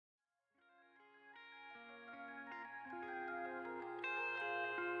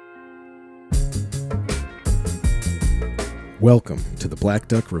Welcome to the Black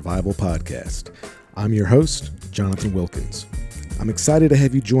Duck Revival Podcast. I'm your host, Jonathan Wilkins. I'm excited to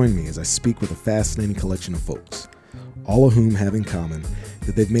have you join me as I speak with a fascinating collection of folks, all of whom have in common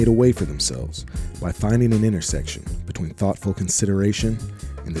that they've made a way for themselves by finding an intersection between thoughtful consideration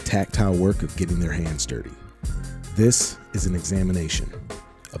and the tactile work of getting their hands dirty. This is an examination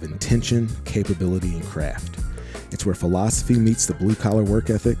of intention, capability, and craft. It's where philosophy meets the blue-collar work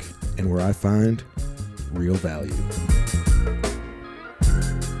ethic and where I find real value.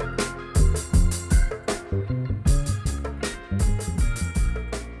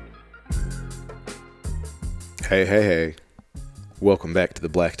 Hey. Welcome back to the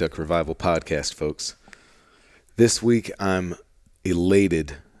Black Duck Revival Podcast, folks. This week, I'm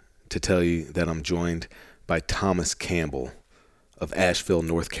elated to tell you that I'm joined by Thomas Campbell of Asheville,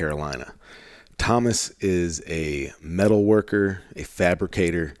 North Carolina. Thomas is a metal worker, a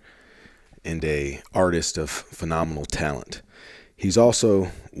fabricator, and an artist of phenomenal talent. He's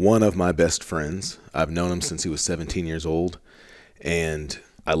also one of my best friends. I've known him since he was 17 years old, and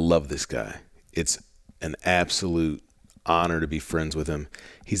I love this guy. It's an absolute honor to be friends with him.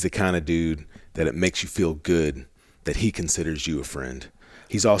 He's the kind of dude that it makes you feel good that he considers you a friend.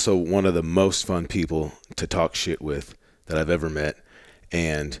 He's also one of the most fun people to talk shit with that I've ever met,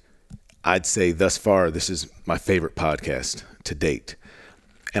 and I'd say thus far this is my favorite podcast to date.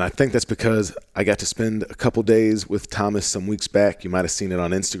 And I think that's because I got to spend a couple days with Thomas some weeks back. You might have seen it on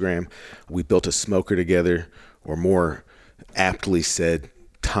Instagram. We built a smoker together, or more aptly said,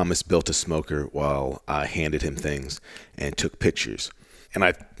 Thomas built a smoker while I handed him things and took pictures. And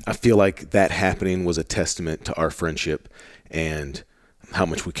I feel like that happening was a testament to our friendship and how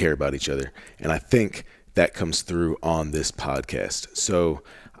much we care about each other. And I think that comes through on this podcast. So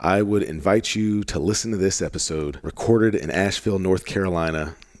I would invite you to listen to this episode recorded in Asheville, North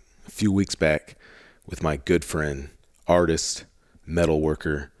Carolina a few weeks back with my good friend, artist, metal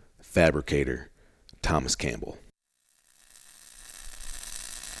worker, fabricator, Thomas Campbell.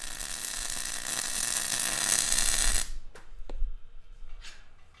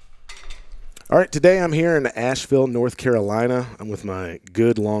 All right, today I'm here in Asheville, North Carolina. I'm with my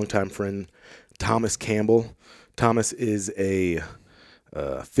good longtime friend, Thomas Campbell. Thomas is a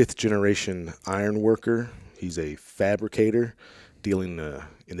fifth-generation iron worker. He's a fabricator dealing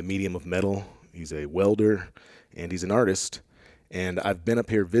in the medium of metal. He's a welder, and he's an artist. And I've been up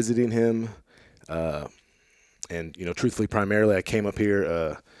here visiting him. And, truthfully, primarily I came up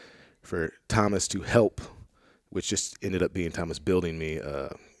here for Thomas to help, which just ended up being Thomas building me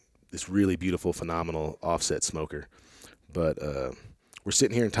this really beautiful, phenomenal offset smoker. But we're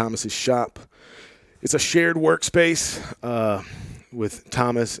sitting here in Thomas's shop. It's a shared workspace with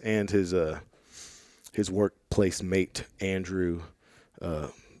Thomas and his workplace mate, Andrew,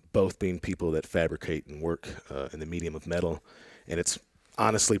 both being people that fabricate and work in the medium of metal. And it's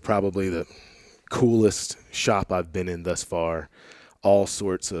honestly probably the coolest shop I've been in thus far. All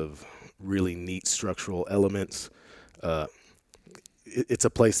sorts of really neat structural elements. It's a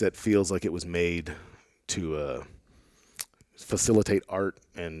place that feels like it was made to facilitate art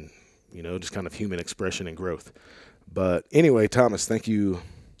and, just kind of human expression and growth. But anyway, Thomas, thank you.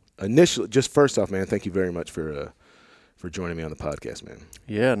 Just first off, man, thank you very much for joining me on the podcast, man.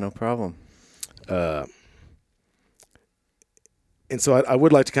 Yeah, no problem. And so I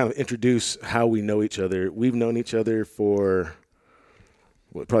would like to kind of introduce how we know each other. We've known each other for,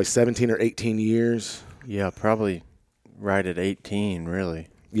 probably 17 or 18 years? Yeah, probably right at 18, really.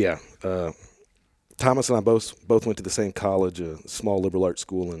 Yeah. Thomas and I both went to the same college, a small liberal arts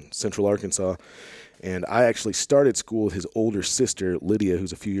school in Central Arkansas. And I actually started school with his older sister, Lydia,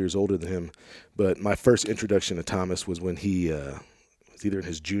 who's a few years older than him. But my first introduction to Thomas was when he was either in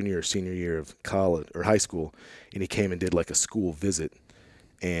his junior or senior year of college or high school, and he came and did like a school visit.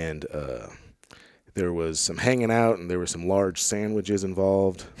 And there was some hanging out, and there were some large sandwiches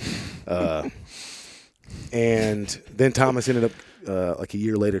involved. And then Thomas ended up, like a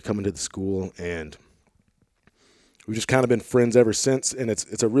year later, coming to the school, and we've just kind of been friends ever since. And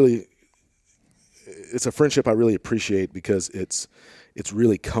it's a friendship I really appreciate because it's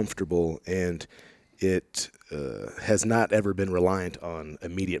really comfortable, and it has not ever been reliant on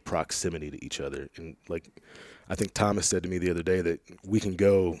immediate proximity to each other. And I think Thomas said to me the other day that we can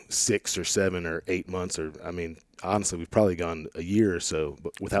go 6 or 7 or 8 months, or honestly, we've probably gone a year or so,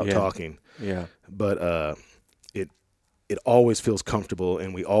 but without talking. Yeah. But it always feels comfortable,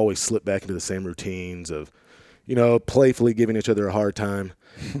 and we always slip back into the same routines of, playfully giving each other a hard time.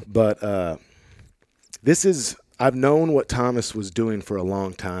 But I've known what Thomas was doing for a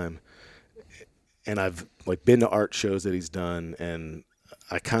long time, and I've been to art shows that he's done, and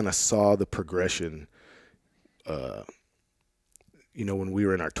I kind of saw the progression when we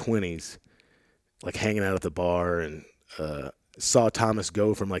were in our 20s, like hanging out at the bar, and saw Thomas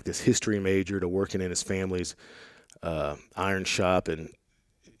go from like this history major to working in his family's iron shop, and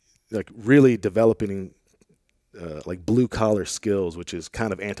like really developing like blue collar skills, which is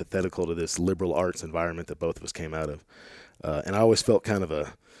kind of antithetical to this liberal arts environment that both of us came out of. And I always felt kind of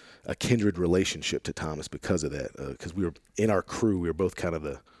a kindred relationship to Thomas because of that. Because we were in our crew, we were both kind of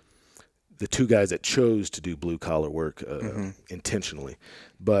the two guys that chose to do blue collar work intentionally.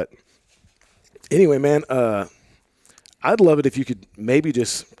 But anyway, man, I'd love it if you could maybe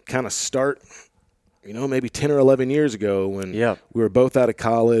just kind of start, maybe 10 or 11 years ago when we were both out of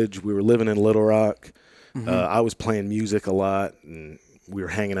college. We were living in Little Rock. I was playing music a lot, and we were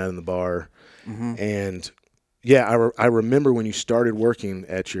hanging out in the bar. And yeah, I remember when you started working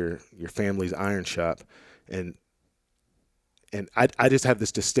at your family's iron shop, and I just have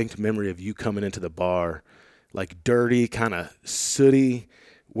this distinct memory of you coming into the bar, like dirty, kind of sooty,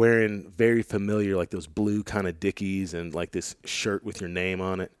 wearing very familiar, like those blue kind of Dickies, and like this shirt with your name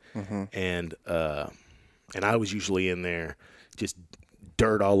on it. And I was usually in there just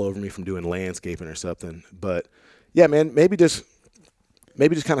dirt all over me from doing landscaping or something. But yeah, man, maybe just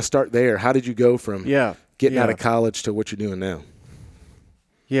kind of start there. How did you go from getting out of college to what you're doing now?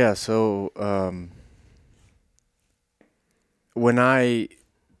 Yeah, so when I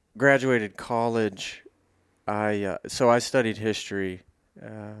graduated college, I studied history.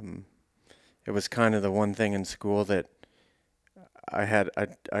 It was kind of the one thing in school that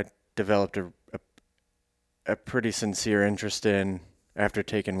I developed a pretty sincere interest in after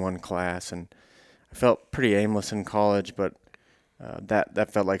taking one class, and I felt pretty aimless in college, but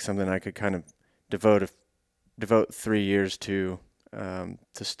that felt like something I could kind of devote 3 years to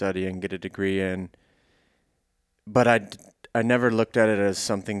study and get a degree in. But I never looked at it as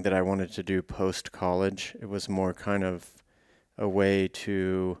something that I wanted to do post college. It was more kind of a way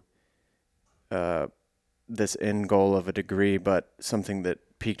to this end goal of a degree, but something that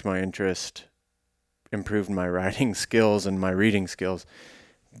piqued my interest, improved my writing skills and my reading skills.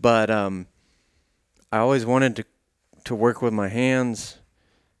 But I always wanted to work with my hands.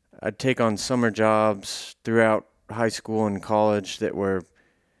 I'd take on summer jobs throughout high school and college that were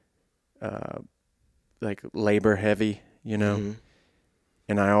like labor heavy, and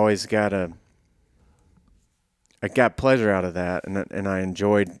I always I got pleasure out of that, and I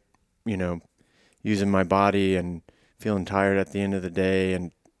enjoyed, using my body and feeling tired at the end of the day,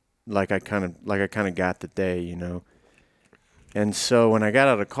 and like I kind of got the day, And so when I got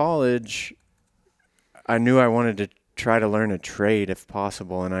out of college, I knew I wanted to try to learn a trade if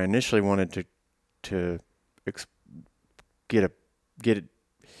possible, and I initially wanted to get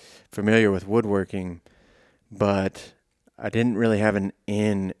familiar with woodworking, but I didn't really have an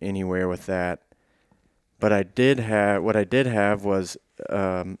in anywhere with that. But what I did have was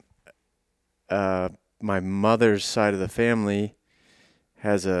my mother's side of the family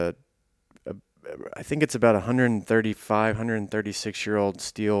has I think it's about 136-year-old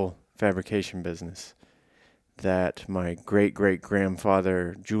steel fabrication business that my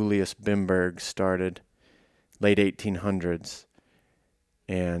great-great-grandfather Julius Bimberg started late 1800s.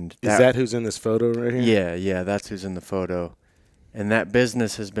 And is that who's in this photo right here? Yeah, that's who's in the photo. And that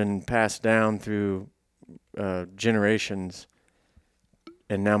business has been passed down through generations,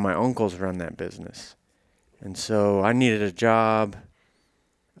 and now my uncles run that business. And so I needed a job.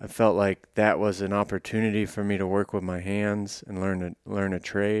 I felt like that was an opportunity for me to work with my hands and learn a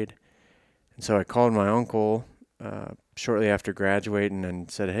trade. And so I called my uncle shortly after graduating and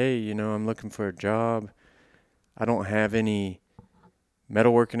said, "Hey, I'm looking for a job. I don't have any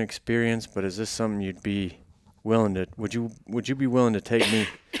metalworking experience, but is this something you'd be willing to? Would you be willing to take me?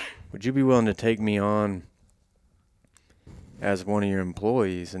 Would you be willing to take me on as one of your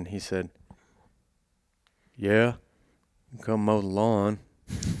employees?" And he said, "Yeah, come mow the lawn."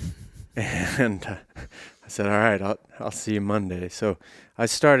 And I said, "All right, I'll see you Monday." So I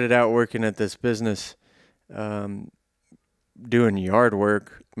started out working at this business, doing yard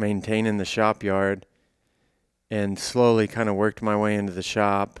work, maintaining the shop yard, and slowly kind of worked my way into the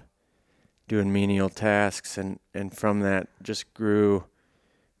shop, doing menial tasks, and from that just grew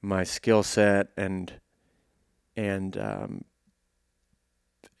my skill set and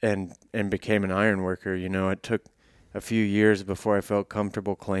became an iron worker. It took a few years before I felt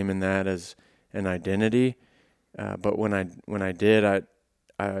comfortable claiming that as an identity, but when I did, I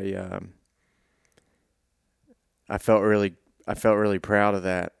felt really proud of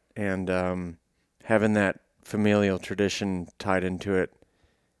that, and having that familial tradition tied into it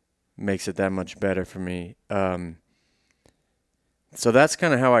makes it that much better for me. So that's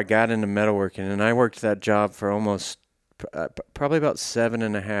kind of how I got into metalworking, and I worked that job for almost probably about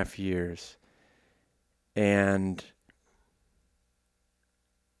 7.5 years. And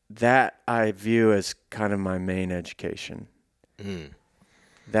that I view as kind of my main education.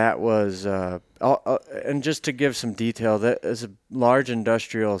 That was, and just to give some detail, that is a large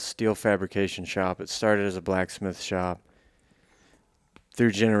industrial steel fabrication shop. It started as a blacksmith shop.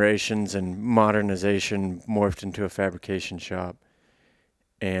 Through generations and modernization, morphed into a fabrication shop.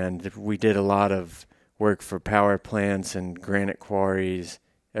 And we did a lot of work for power plants and granite quarries.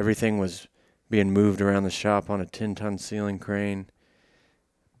 Everything was being moved around the shop on a 10-ton ceiling crane.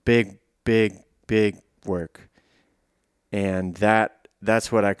 Big, big, big work. And that's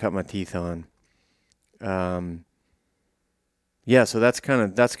what I cut my teeth on. Yeah, so that's kind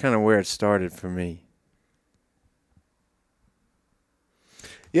of where it started for me.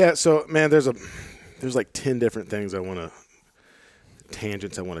 Yeah, so man, there's like 10 different things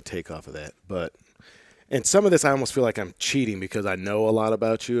tangents I want to take off of that. And some of this I almost feel like I'm cheating because I know a lot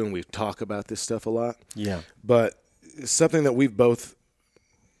about you and we talk about this stuff a lot. Yeah. But something that we have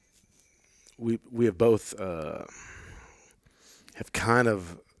both have kind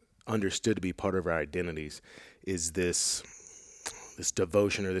of understood to be part of our identities is this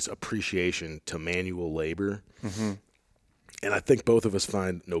devotion or this appreciation to manual labor. Mm-hmm. And I think both of us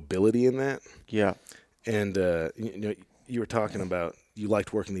find nobility in that. Yeah. And you were talking about you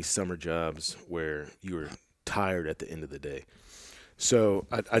liked working these summer jobs where you were tired at the end of the day. So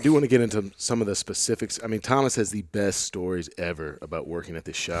I do want to get into some of the specifics. I mean, Thomas has the best stories ever about working at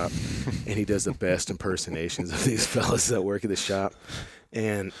this shop, and he does the best impersonations of these fellas that work at the shop.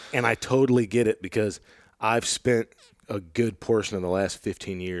 And I totally get it because I've spent a good portion of the last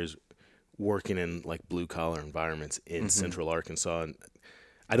 15 years working in like blue collar environments in Central Arkansas. And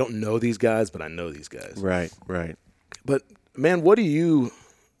I don't know these guys, but I know these guys. Right. But man, why do you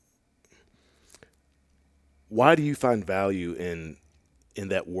find value in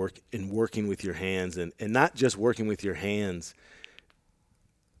that work, in working with your hands and not just working with your hands,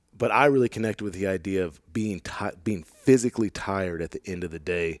 but I really connect with the idea of being physically tired at the end of the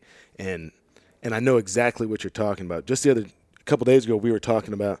day. And I know exactly what you're talking about. Just a couple days ago, we were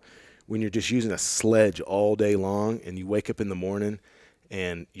talking about when you're just using a sledge all day long and you wake up in the morning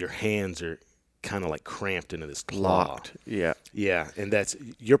and your hands are kind of like cramped into this claw. Locked. Yeah. Yeah. And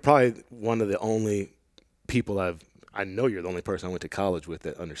you're probably one of the only people I know you're the only person I went to college with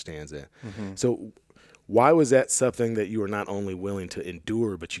that understands that. Mm-hmm. So why was that something that you were not only willing to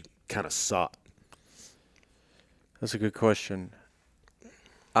endure, but you kind of sought? That's a good question.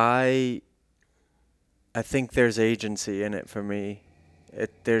 I think there's agency in it for me.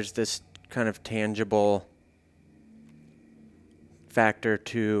 There's this kind of tangible factor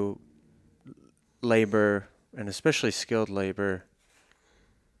to labor, and especially skilled labor.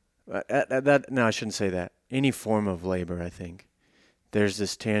 No, I shouldn't say that. Any form of labor, I think. There's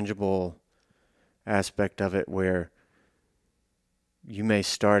this tangible aspect of it where you may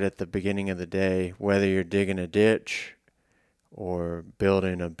start at the beginning of the day, whether you're digging a ditch or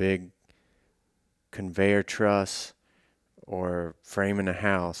building a big conveyor truss or framing a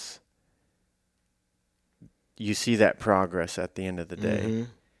house. You see that progress at the end of the day. Mm-hmm.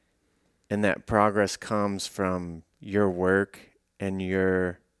 And that progress comes from your work and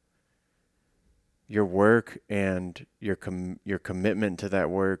your work and your commitment to that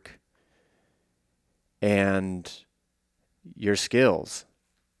work and your skills.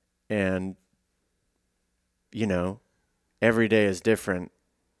 And, every day is different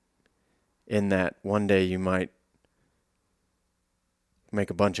in that one day you might make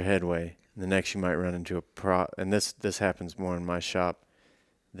a bunch of headway. And the next you might run into and this happens more in my shop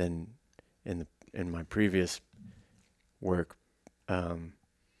than in my previous work.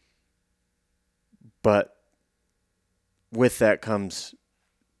 But with that comes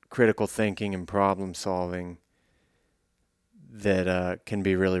critical thinking and problem solving that can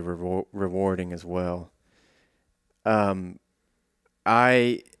be really rewarding as well. I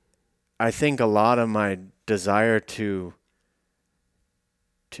think a lot of my desire to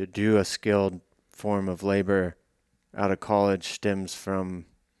do a skilled form of labor out of college stems from,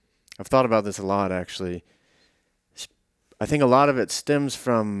 I've thought about this a lot actually. I think a lot of it stems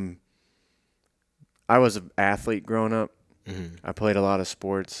from, I was an athlete growing up. Mm-hmm. I played a lot of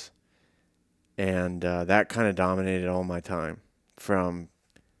sports, and that kind of dominated all my time from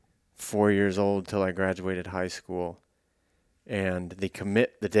 4 years old till I graduated high school. And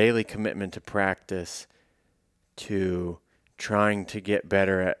the daily commitment to practice, to trying to get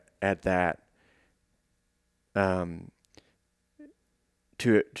better at that,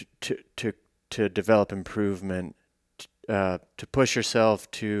 to develop improvement, to push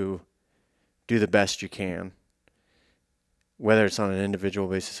yourself to do the best you can. whether it's on an individual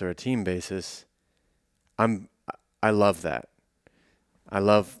basis or a team basis, I love that. I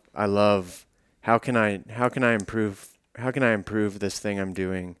love how can I improve this thing I'm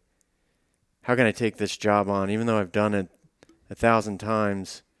doing? How can I take this job on even though I've done it 1,000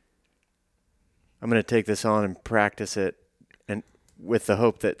 times? I'm going to take this on and practice it, and with the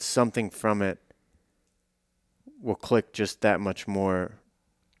hope that something from it will click just that much more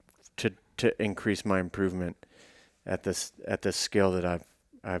to increase my improvement at this skill that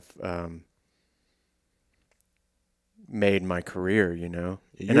I've made my career, you know.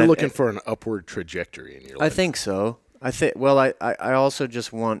 You're looking for an upward trajectory in your life. I think so. I also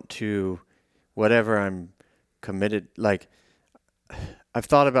just want to, whatever I'm committed, like, I've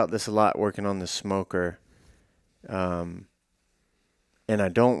thought about this a lot working on the smoker, and I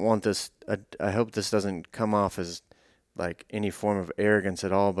don't want this, I hope this doesn't come off as like any form of arrogance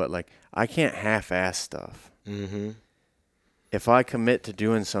at all, but like, I can't half-ass stuff. Mm-hmm. If I commit to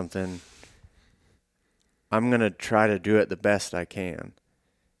doing something, I'm going to try to do it the best I can.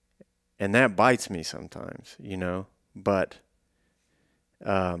 And that bites me sometimes, you know, but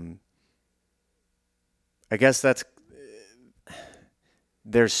I guess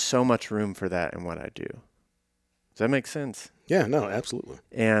there's so much room for that in what I do. Does that make sense? Yeah, no, absolutely.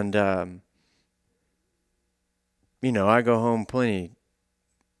 And, you know, I go home plenty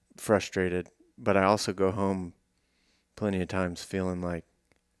frustrated, but I also go home plenty of times feeling like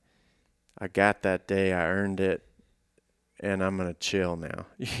I got that day, I earned it, and I'm going to chill now,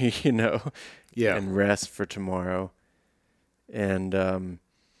 you know, yeah, and rest for tomorrow. And,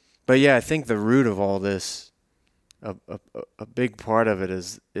 but yeah, I think the root of all this, a big part of it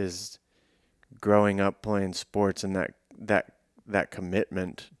is growing up playing sports and that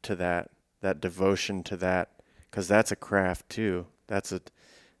commitment to that devotion to that, because that's a craft too. That's a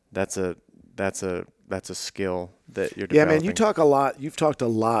skill that you're developing. Yeah, man, you've talked a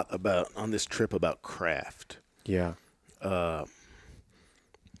lot about on this trip about craft. Yeah.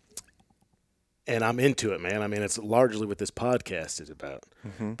 And I'm into it, man. I mean, it's largely what this podcast is about.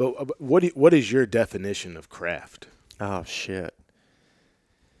 Mm-hmm. But what is your definition of craft? Oh, shit.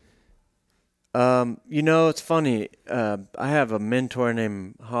 You know, it's funny. I have a mentor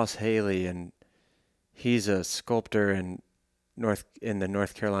named Hoss Haley, and he's a sculptor in the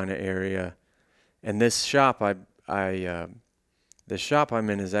North Carolina area. And this shop the shop I'm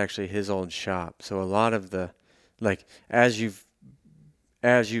in is actually his old shop. So a lot of the, like, as you've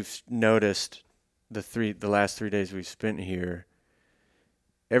noticed the last 3 days we've spent here,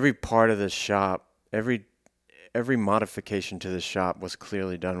 every part of this shop, every modification to the shop was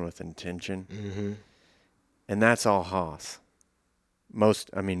clearly done with intention. Mm-hmm. And that's all Hoss. Most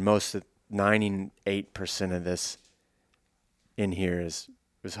of 98% of this in here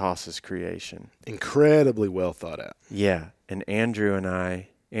was Hoss's creation. Incredibly well thought out. Yeah, and Andrew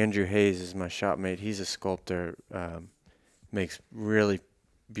Hayes is my shopmate. He's a sculptor, makes really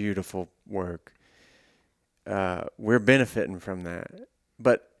beautiful work. We're benefiting from that.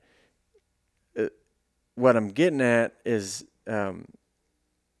 But what I'm getting at is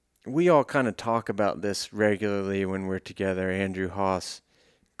we all kind of talk about this regularly when we're together, Andrew, Hoss,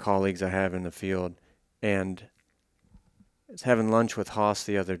 colleagues I have in the field. And I was having lunch with Hoss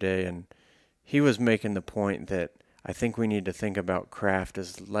the other day, and he was making the point that I think we need to think about craft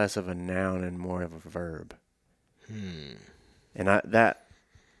as less of a noun and more of a verb. And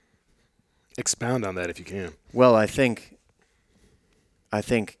expound on that if you can. Well, I think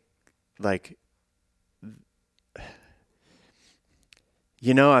like,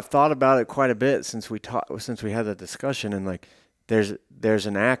 you know, I've thought about it quite a bit since we had the discussion, and like there's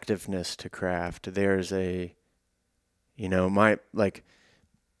an activeness to craft. There's a, you know,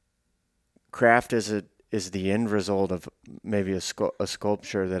 craft is the end result of maybe a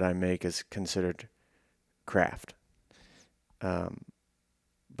sculpture that I make is considered craft.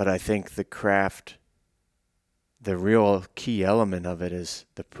 But I think the craft, the real key element of it is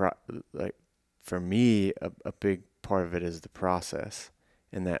for me, a big part of it is the process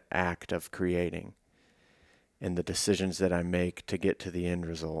and that act of creating and the decisions that I make to get to the end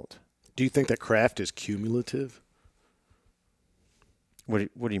result. Do you think that craft is cumulative? What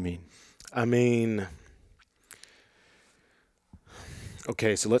do you mean? I mean,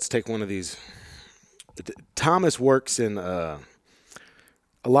 okay, so let's take one of these. Thomas works in a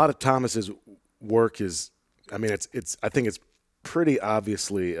lot of Thomas's work is, I mean, it's I think it's pretty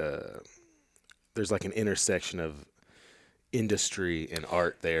obviously there's like an intersection of industry and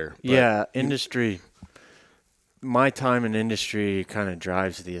art there. Yeah, industry. My time in industry kind of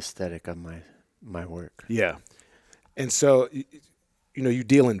drives the aesthetic of my work. Yeah. And so, you know, you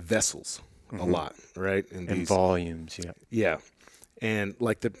deal in vessels. a lot, right? And volumes, yeah. Yeah. And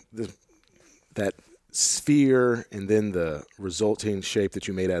like that sphere and then the resulting shape that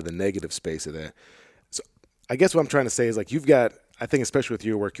you made out of the negative space of that. So I guess what I'm trying to say is like you've got, I think especially with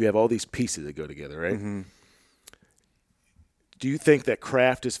your work, you have all these pieces that go together, right? Mm-hmm. Do you think that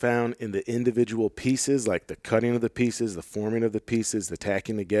craft is found in the individual pieces, like the cutting of the pieces, the forming of the pieces, the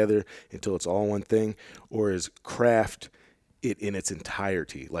tacking together until it's all one thing? Or is craft it in its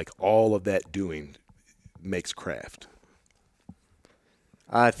entirety? Like all of that doing makes craft?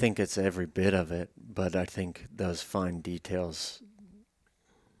 I think it's every bit of it, but I think those fine details,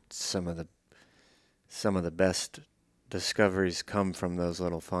 some of the best discoveries come from those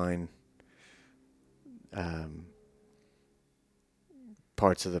little fine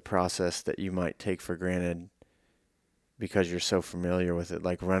parts of the process that you might take for granted because you're so familiar with it,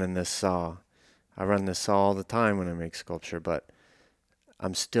 like running this saw. I run this saw all the time when I make sculpture, but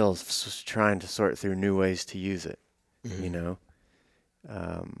I'm still trying to sort through new ways to use it, Mm-hmm. you know?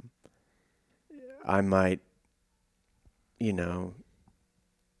 I might, you know,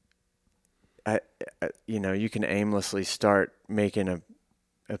 you can aimlessly start making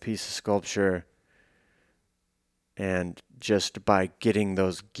a piece of sculpture, and just by getting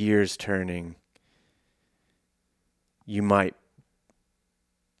those gears turning,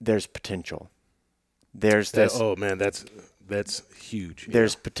 there's potential. There's this. Oh man, that's huge.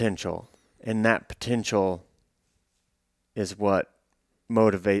 There's potential, and that potential is what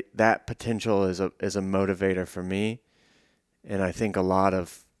motivate. That potential is a motivator for me, and I think a lot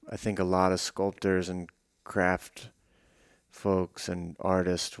of sculptors and craft folks and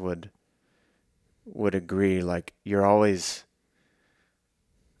artists would agree. Like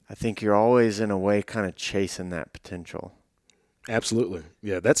I think you're always in a way kind of chasing that potential. Absolutely.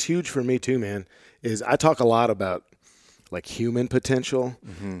 Yeah, that's huge for me too, man. Is I talk a lot about like human potential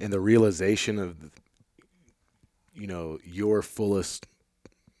Mm-hmm. and the realization of your fullest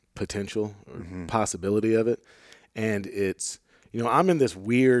potential or Mm-hmm. possibility of it. And it's I'm in this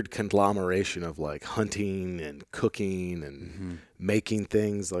weird conglomeration of like hunting and cooking and Mm-hmm. making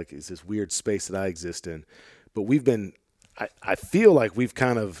things. Like it's this weird space that I exist in. But I feel like we've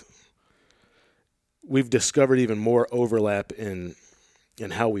discovered even more overlap in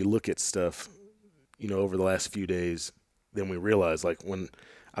how we look at stuff, over the last few days than we realized. Like when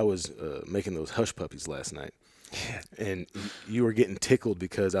I was making those hush puppies last night, and you were getting tickled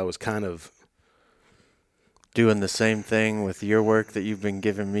because I was kind of doing the same thing with your work that you've been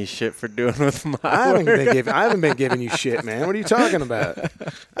giving me shit for doing with my I haven't work. been giving you shit, man. What are you talking about?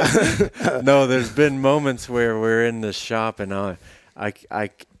 No, there's been moments where we're in the shop and I'm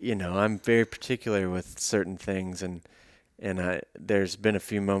very particular with certain things, and there's been a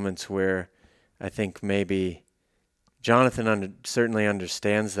few moments where I think maybe Jonathan certainly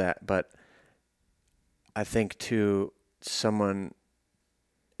understands that, but I think to someone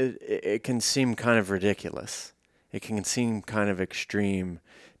it can seem kind of ridiculous. It can seem kind of extreme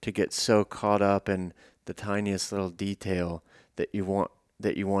to get so caught up in the tiniest little detail that you want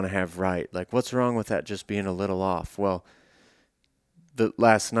to have right. Like, what's wrong with that just being a little off? Well,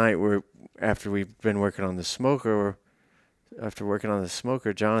 last night after we've been working on the smoker,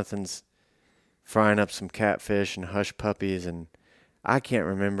 Jonathan's frying up some catfish and hush puppies, and I can't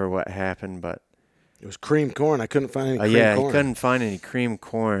remember what happened, but it was cream corn. I couldn't find any cream corn. He couldn't find any cream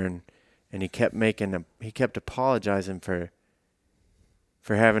corn, and he kept apologizing for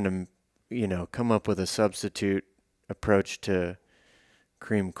having to, come up with a substitute approach to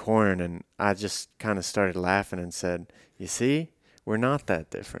cream corn, and I just kind of started laughing and said, "You see, we're not that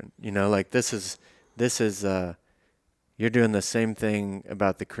different. Like this is you're doing the same thing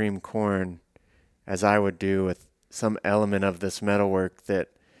about the cream corn as I would do with some element of this metalwork that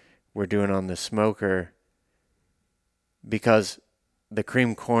we're doing on the smoker, because the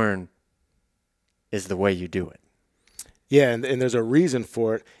cream corn is the way you do it." Yeah, and there's a reason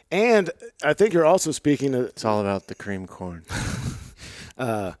for it. And I think you're also speaking to... It's all about the cream corn.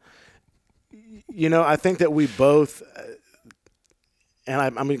 I think that we both... and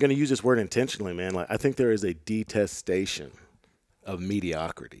I'm going to use this word intentionally, man. Like, I think there is a detestation of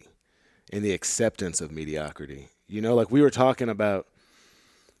mediocrity and the acceptance of mediocrity. Like we were talking about,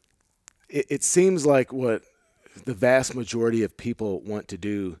 it seems like what the vast majority of people want to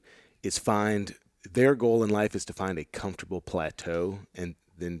do is their goal in life is to find a comfortable plateau and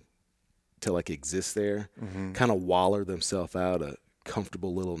then to like exist there, Mm-hmm. kind of waller themselves out a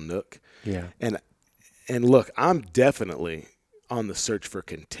comfortable little nook. Yeah. And look, I'm definitely on the search for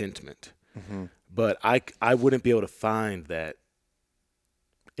contentment, Mm-hmm. but I wouldn't be able to find that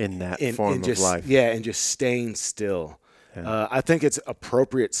in that form just, of life. Yeah, and just staying still. I think it's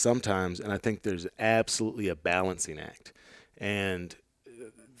appropriate sometimes, and I think there's absolutely a balancing act. And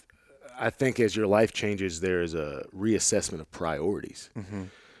I think as your life changes, there is a reassessment of priorities. Mm-hmm.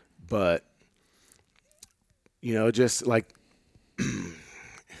 But, just like,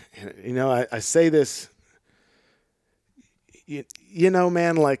 I say this,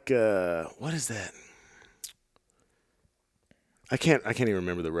 man, like, what is that? I can't even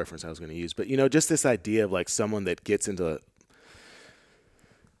remember the reference I was going to use, but just this idea of like someone that gets into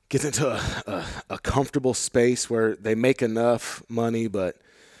a comfortable space where they make enough money, but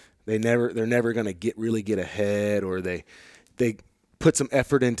they're never going to really get ahead, or they put some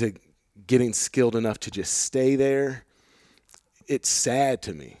effort into getting skilled enough to just stay there. It's sad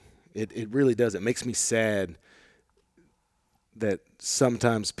to me. It really does. It makes me sad that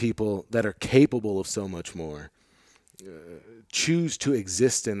sometimes people that are capable of so much more choose to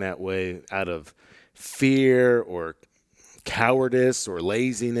exist in that way out of fear or cowardice or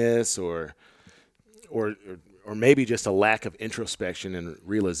laziness or maybe just a lack of introspection and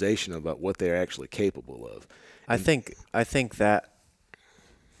realization about what they're actually capable of. I think that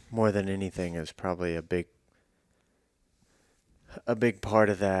more than anything is probably a big part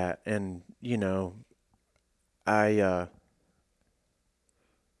of that. And I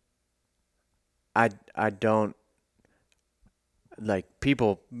don't, like,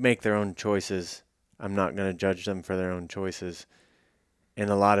 people make their own choices. I'm not going to judge them for their own choices. And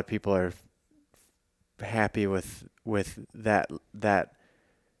a lot of people are happy with that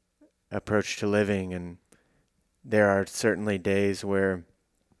approach to living, and there are certainly days where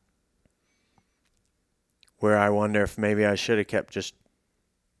I wonder if maybe I should have kept just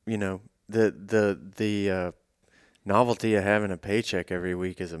the novelty of having a paycheck every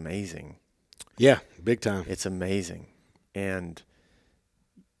week is amazing. Yeah, big time. It's amazing. And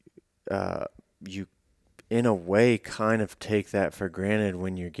you, in a way, kind of take that for granted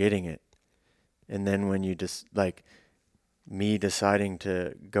when you're getting it. And then when you just, like me deciding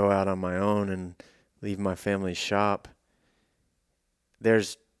to go out on my own and leave my family's shop,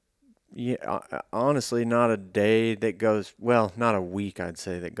 there's honestly not a day that goes, well, not a week, I'd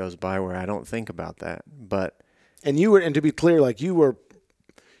say, that goes by where I don't think about that. And to be clear, like, I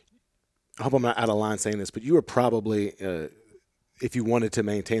hope I'm not out of line saying this, but you were probably, if you wanted to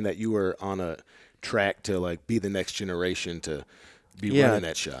maintain that, you were on a track to like be the next generation to be running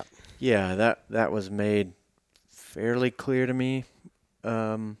that shop. Yeah, that was made fairly clear to me.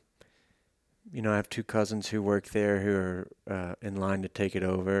 I have two cousins who work there who are in line to take it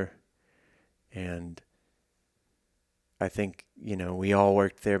over. And I think, we all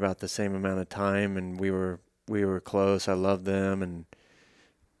worked there about the same amount of time, and we were close. I loved them, and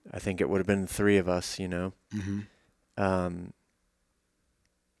I think it would have been three of us, Mm-hmm.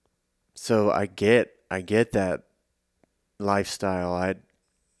 So I get that lifestyle.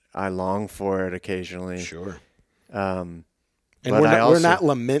 I long for it occasionally. Sure. And we're not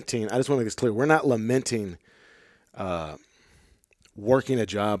lamenting. I just want to make this clear. We're not lamenting working a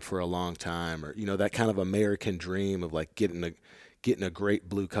job for a long time, or that kind of American dream of like getting a great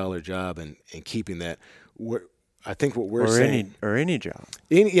blue collar job and keeping that. I think what we're saying, any job.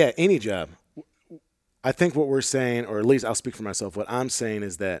 Any job. I think what we're saying, or at least I'll speak for myself, what I'm saying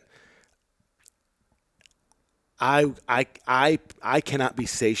is that I cannot be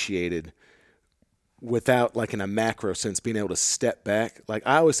satiated without, like, in a macro sense, being able to step back. Like,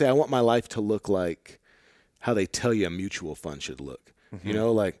 I always say, I want my life to look like how they tell you a mutual fund should look. Mm-hmm.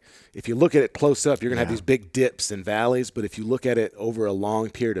 Like, if you look at it close up, you're going to have these big dips and valleys, but if you look at it over a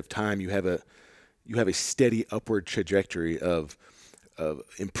long period of time, you have a steady upward trajectory of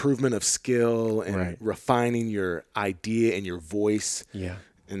improvement of skill and refining your idea and your voice. Yeah.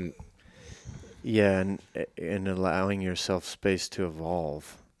 And allowing yourself space to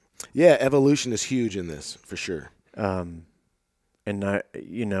evolve. Yeah, evolution is huge in this, for sure. And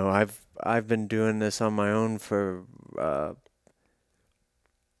I've been doing this on my own for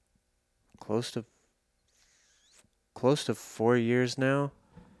close to 4 years now,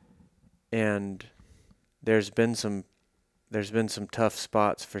 and there's been some tough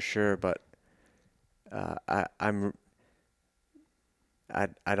spots for sure, but I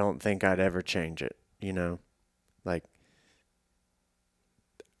don't think I'd ever change it. Like,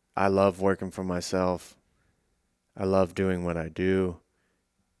 I love working for myself. I love doing what I do.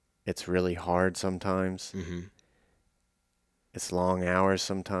 It's really hard sometimes. Mm-hmm. It's long hours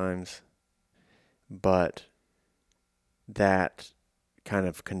sometimes. But that kind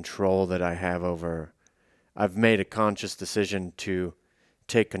of control that I have I've made a conscious decision to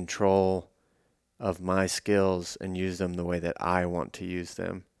take control of my skills and use them the way that I want to use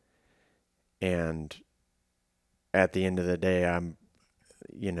them. And at the end of the day,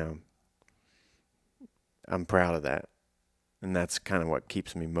 you know, I'm proud of that. And that's kind of what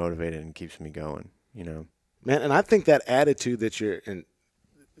keeps me motivated and keeps me going, you know. Man, and I think that attitude that you're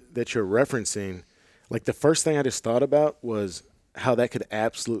referencing, like the first thing I just thought about was how that could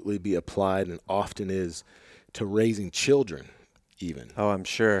absolutely be applied and often is to raising children even. Oh, I'm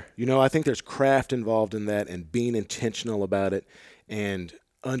sure. You know, I think there's craft involved in that and being intentional about it and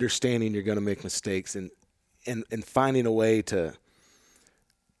understanding you're going to make mistakes and finding a way to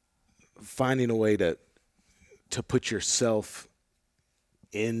put yourself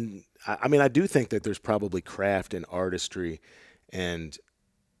in. I mean, I do think that there's probably craft and artistry and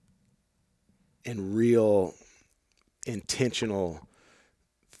real intentional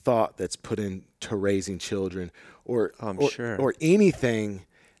thought that's put into raising children or Sure. or anything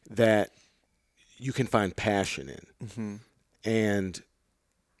that you can find passion in. Mm-hmm. And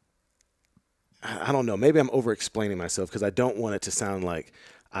I don't know, maybe I'm over explaining myself because I don't want it to sound like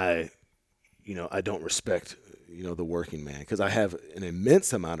I don't respect, the working man, because I have an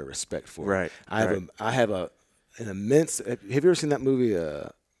immense amount of respect for him. Right. I have an immense. Have you ever seen that movie?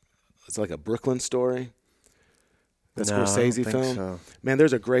 It's like a Brooklyn Story. That No, Scorsese I don't film. think so. Man,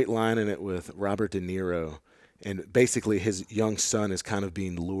 there's a great line in it with Robert De Niro, and basically his young son is kind of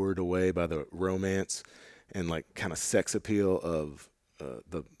being lured away by the romance and like kind of sex appeal of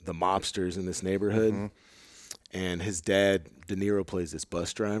the mobsters in this neighborhood. Mm-hmm. And his dad, De Niro, plays this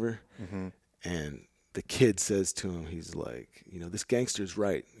bus driver, Mm-hmm. and the kid says to him, he's like, this gangster's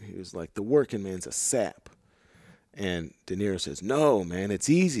right. He was like, the working man's a sap. And De Niro says, no, man, it's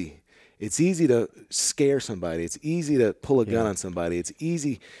easy. It's easy to scare somebody. It's easy to pull a gun on somebody. It's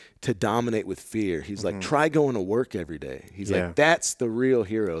easy to dominate with fear. He's like, try going to work every day. He's like, that's the real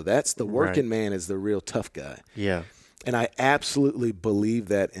hero. That's the working man is the real tough guy. Yeah. And I absolutely believe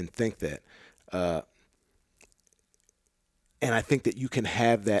that and think that. And I think that you can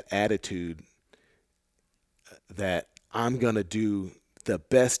have that attitude that I'm going to do the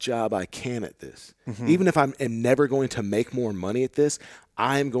best job I can at this. Mm-hmm. Even if am never going to make more money at this,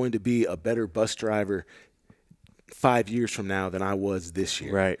 I'm going to be a better bus driver 5 years from now than I was this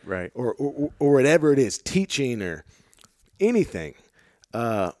year. Right. Or whatever it is, teaching or anything.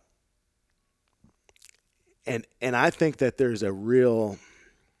 And I think that there's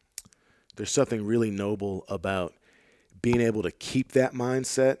something really noble about being able to keep that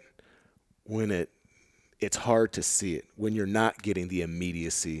mindset when it's hard to see it, when you're not getting the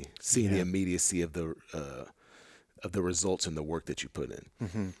immediacy, the immediacy of the results and the work that you put in.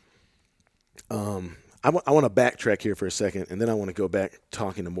 Mm-hmm. I want to backtrack here for a second, and then I want to go back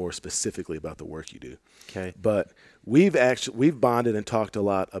talking to more specifically about the work you do. Okay. But we've bonded and talked a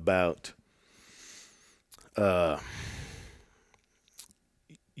lot about,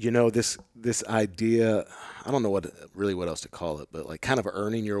 this idea. I don't know what else to call it, but like kind of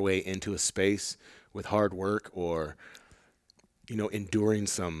earning your way into a space with hard work, or enduring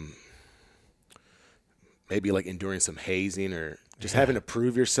some hazing, or just having to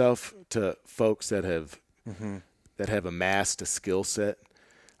prove yourself to folks that have amassed a skill set.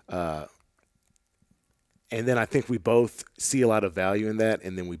 And then I think we both see a lot of value in that,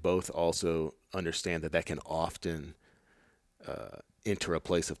 and then we both also understand that can often enter a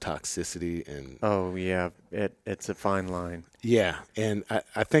place of toxicity. And oh yeah, it's a fine line. Yeah, and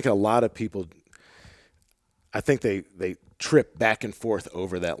I think a lot of people, I think they trip back and forth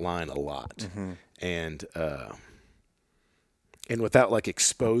over that line a lot. Mm-hmm. And without like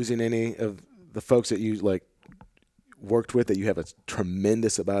exposing any of the folks that you like worked with that you have a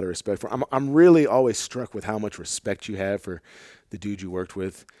tremendous amount of respect for. I'm really always struck with how much respect you have for the dude you worked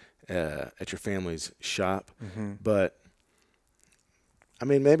with at your family's shop. Mm-hmm. But I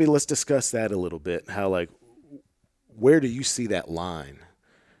mean, maybe let's discuss that a little bit. How, like, where do you see that line,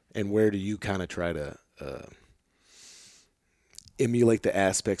 and where do you kind of try to emulate the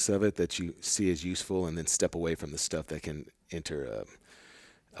aspects of it that you see as useful, and then step away from the stuff that can enter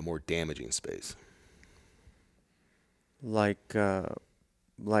a more damaging space? Like that.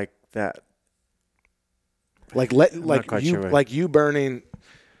 You burning.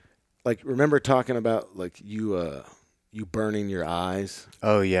 Like, remember talking about like you burning your eyes?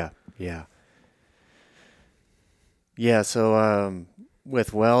 Oh yeah. So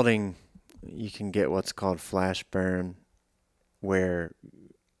with welding, you can get what's called flash burn, where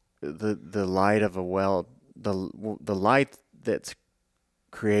the light of a weld, the light that's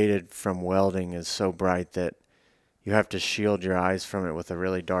created from welding is so bright that you have to shield your eyes from it with a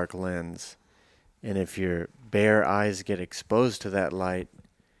really dark lens. And if your bare eyes get exposed to that light,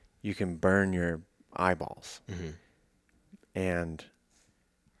 you can burn your eyeballs. Mm-hmm. And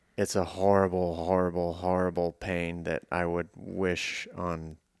it's a horrible, horrible, horrible pain that I would wish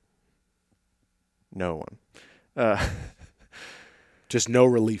on no one. Just no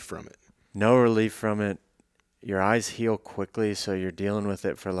relief from it. No relief from it. Your eyes heal quickly, so you're dealing with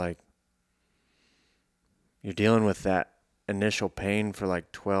it for you're dealing with that initial pain for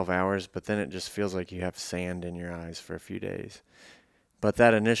 12 hours, but then it just feels like you have sand in your eyes for a few days. But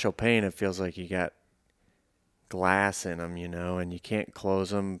that initial pain, it feels like you got glass in them, and you can't close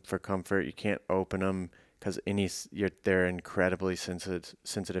them for comfort. You can't open them because they're incredibly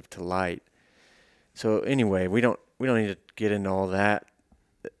sensitive to light. So anyway, we don't need to get into all that.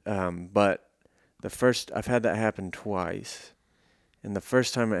 But I've had that happen twice, and the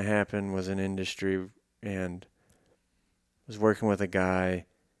first time it happened was in industry, and was working with a guy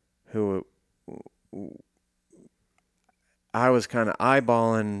who I was kind of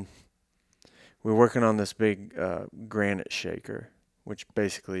eyeballing. We were working on this big granite shaker, which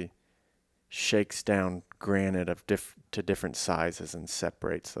basically shakes down granite to different sizes and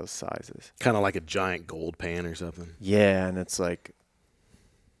separates those sizes. Kind of like a giant gold pan or something. Yeah, and it's like,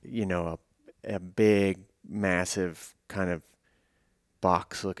 a big, massive kind of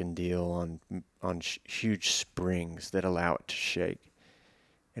box-looking deal on huge springs that allow it to shake.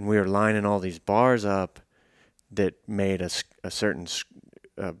 And we were lining all these bars up that made a certain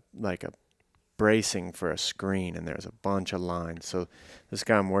like a bracing for a screen, and there's a bunch of lines. So this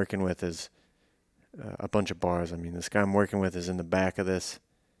guy I'm working with is a bunch of bars. I mean, this guy I'm working with is in the back of this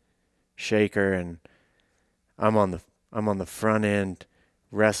shaker, and I'm on the front end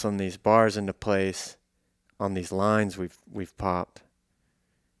wrestling these bars into place on these lines we've popped.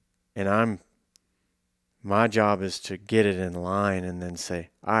 And my job is to get it in line and then say,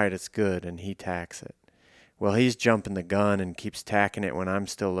 all right, it's good, and he tacks it. Well, he's jumping the gun and keeps tacking it when I'm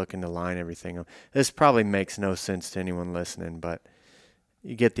still looking to line everything up. This probably makes no sense to anyone listening, but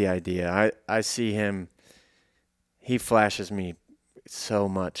you get the idea. I see him. He flashes me so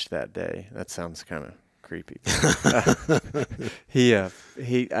much that day. That sounds kind of creepy.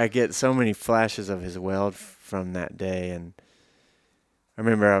 I get so many flashes of his weld from that day, and I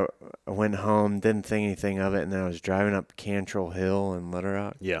remember I went home, didn't think anything of it, and then I was driving up Cantrell Hill in Little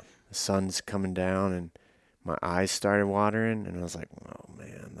Rock. Yeah. The sun's coming down, and my eyes started watering, and I was like, oh,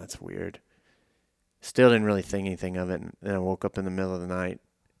 man, that's weird. Still didn't really think anything of it, and then I woke up in the middle of the night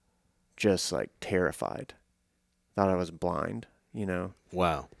just, terrified. Thought I was blind,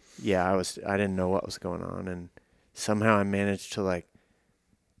 Wow. Yeah, I didn't know what was going on, and somehow I managed to,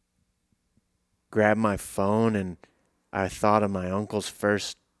 grab my phone, and I thought of my uncle's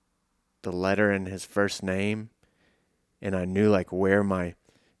the letter in his first name, and I knew, where my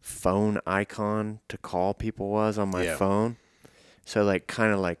phone icon to call people was on my phone. So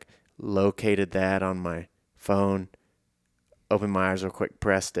located that on my phone, opened my eyes real quick,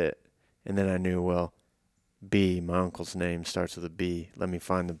 pressed it, and then I knew, well, B, my uncle's name starts with a B. Let me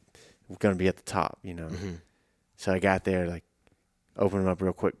find we're going to be at the top, Mm-hmm. So I got there, open him up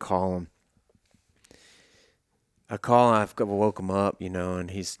real quick, call him. I woke him up,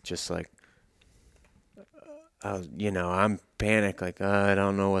 and he's just I'm panicked, I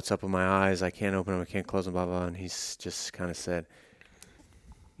don't know what's up with my eyes. I can't open them, I can't close them, blah, blah. And he's just kind of said,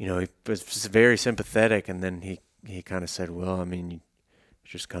 he was very sympathetic. And then he kind of said, well, I mean,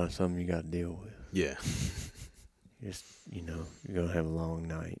 it's just kind of something you got to deal with. Yeah. You're going to have a long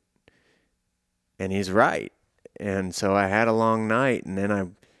night. And he's right. And so I had a long night, and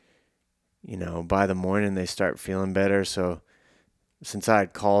then by the morning they start feeling better. So since I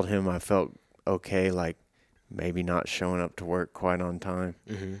had called him, I felt okay, maybe not showing up to work quite on time.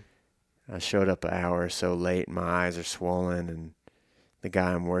 Mm-hmm. I showed up an hour or so late, and my eyes are swollen, and the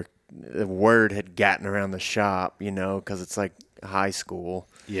guy the word had gotten around the shop, because it's high school.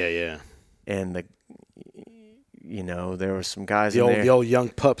 Yeah. And there were some guys in there. The old young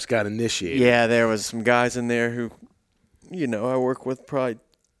pups got initiated. Yeah, there was some guys in there who, I work with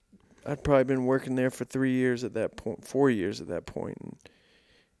I'd probably been working there for 3 years at that point, 4 years at that point. And,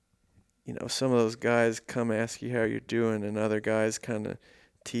 some of those guys come ask you how you're doing, and other guys kind of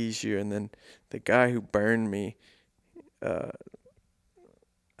tease you. And then the guy who burned me, I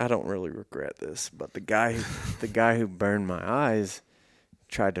don't really regret this, but the guy who burned my eyes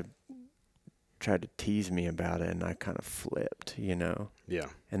tried to tease me about it, and I kind of flipped, Yeah.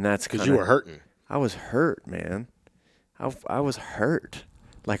 And that's because you were hurting. I was hurt, man. I was hurt.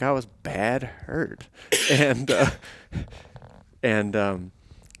 I was bad hurt. And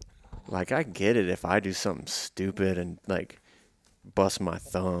I get it if I do something stupid and bust my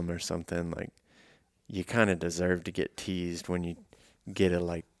thumb or something, you kind of deserve to get teased when you get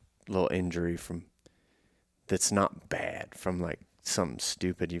a little injury that's not bad from something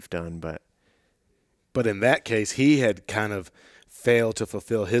stupid you've done, but in that case, he had kind of failed to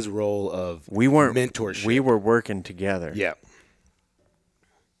fulfill his role of mentorship. We were working together. Yeah.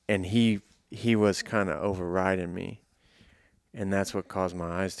 And he was kind of overriding me. And that's what caused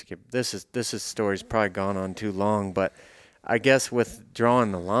my eyes to get. This story's probably gone on too long, but I guess with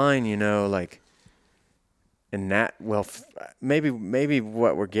drawing the line, like, and that, well, maybe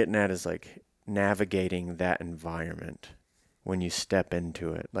what we're getting at is like navigating that environment when you step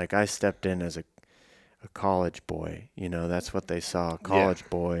into it. Like I stepped in as a college boy, that's what they saw, a college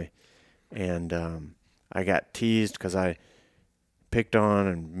boy, and I got teased because I picked on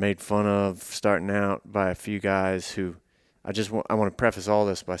and made fun of starting out by a few guys who. I want to preface all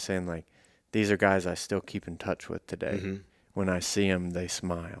this by saying, like, these are guys I still keep in touch with today. Mm-hmm. When I see them, they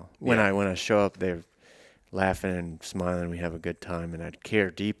smile. When I show up, they're laughing and smiling. We have a good time, and I care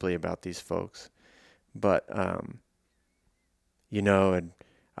deeply about these folks. But, and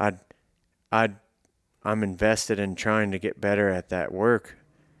I'm invested in trying to get better at that work.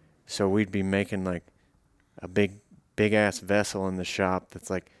 So we'd be making like a big ass vessel in the shop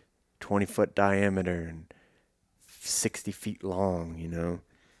that's like 20-foot diameter and 60 feet long,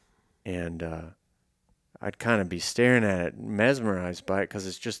 and I'd kind of be staring at it, mesmerized by it, because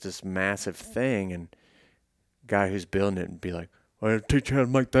it's just this massive thing, and guy who's building it would be like, I didn't teach you how to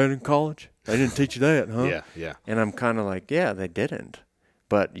make that in college? They didn't teach you that, huh? Yeah. And I'm kind of like, yeah, they didn't,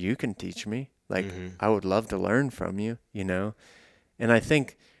 but you can teach me. Like, I would love to learn from you, And I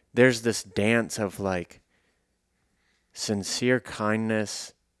think there's this dance of, like, sincere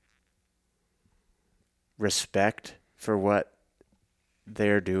kindness, respect for what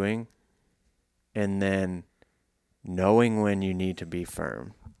they're doing, and then knowing when you need to be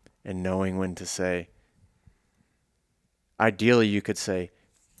firm and knowing when to say, ideally you could say,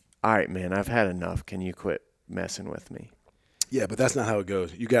 all right, man, I've had enough. Can you quit messing with me? Yeah, but that's not how it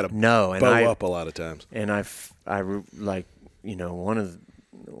goes. You got to bow up a lot of times. And I like, one of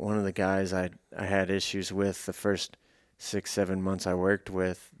the guys I had issues with the first 6-7 months I worked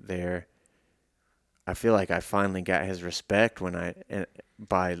with there, I feel like I finally got his respect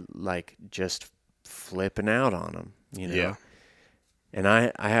by like just flipping out on him, Yeah. And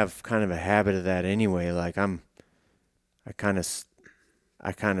I have kind of a habit of that anyway. Like I kind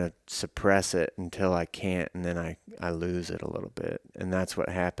of suppress it until I can't, and then I lose it a little bit. And that's what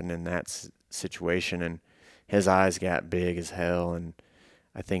happened in that situation. And his eyes got big as hell. And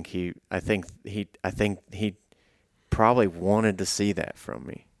I think he probably wanted to see that from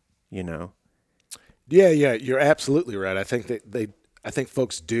me, Yeah, you're absolutely right. I think I think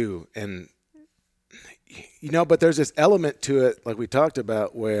folks do, and but there's this element to it, like we talked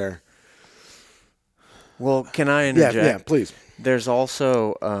about, where. Well, can I interject? Yeah, please. There's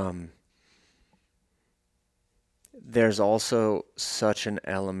also such an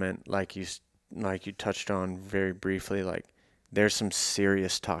element, like you touched on very briefly, like there's some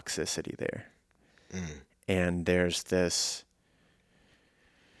serious toxicity there, and there's this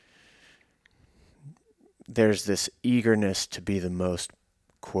eagerness to be the most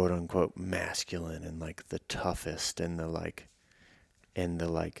quote unquote masculine and like the toughest and the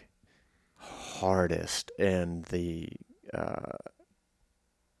hardest and the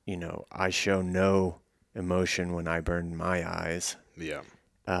I show no emotion when I burn my eyes. Yeah.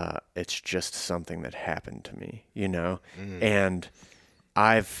 It's just something that happened to me, and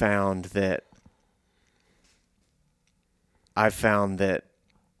I've found that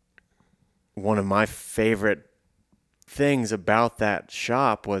one of my favorite things about that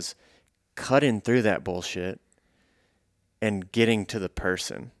shop was cutting through that bullshit and getting to the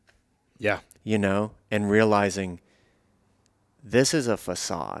person. Yeah. And realizing this is a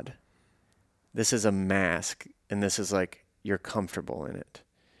facade. This is a mask, and this is like you're comfortable in it.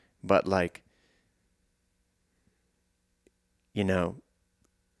 But like,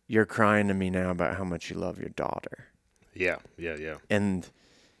 you're crying to me now about how much you love your daughter. Yeah. And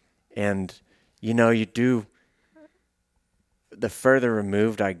you do, the further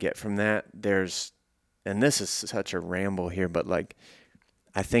removed I get from that, and this is such a ramble here, but like,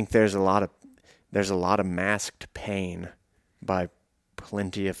 I think there's a lot of masked pain by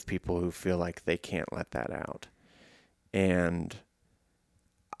plenty of people who feel like they can't let that out. And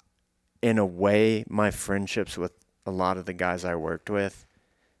in a way, my friendships with a lot of the guys I worked with,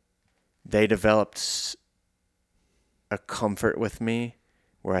 they developed a comfort with me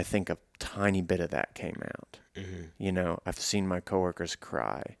where I think a tiny bit of that came out. Mm-hmm. I've seen my coworkers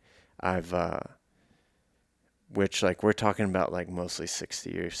cry. Which like we're talking about like mostly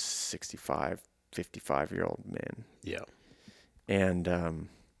 60 or 65, 55-year-old men. Yeah. And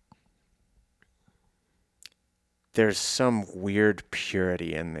there's some weird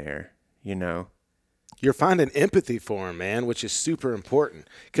purity in there, you know? You're finding empathy for them, man, which is super important.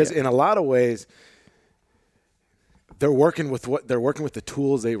 Because Yeah. in a lot of ways, they're working with the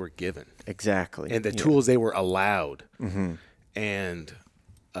tools they were given. Exactly. And the Yeah. tools they were allowed. Mm-hmm. And,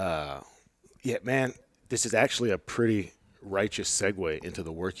 yeah, man, this is actually a pretty righteous segue into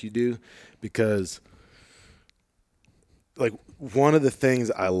the work you do, because, like, one of the things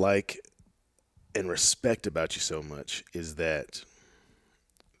I like and respect about you so much is that,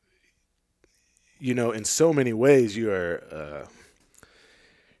 you know, in so many ways you are,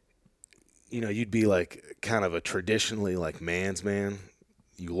 you know, you'd be like kind of a traditionally like man's man.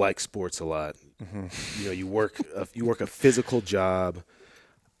 You like sports a lot. Mm-hmm. You know, you work a physical job.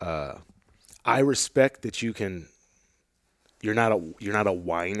 I respect that you're not a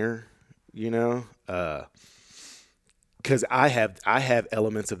whiner, you know, because I have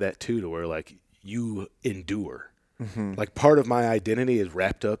elements of that too, to where like you endure. Mm-hmm. Like part of my identity is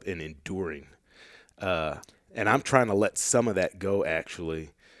wrapped up in enduring, and I'm trying to let some of that go. Actually,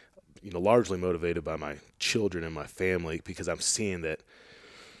 you know, largely motivated by my children and my family, because I'm seeing that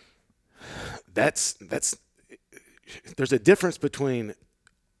that's there's a difference between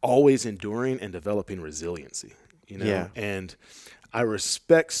always enduring and developing resiliency, you know? Yeah. And I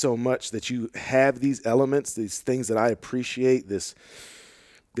respect so much that you have these elements, these things that I appreciate, this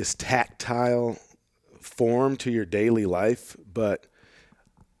tactile form to your daily life. But,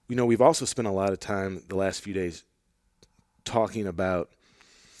 you know, we've also spent a lot of time the last few days talking about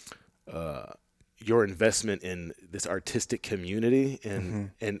your investment in this artistic community.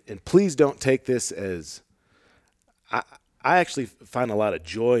 And, and please don't take this as, I actually find a lot of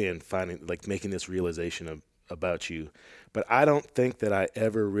joy in finding, like, making this realization about you, but I don't think that I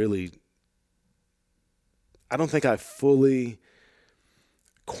don't think I fully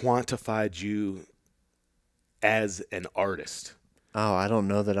quantified you as an artist. Oh, I don't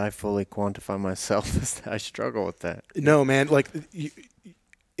know that I fully quantify myself. I struggle with that. No, man, like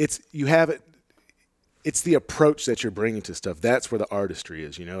you have it. It's the approach that you're bringing to stuff. That's where the artistry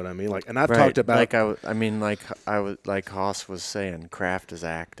is. You know what I mean? Like, and I've Right. talked about, like Haas was saying, craft is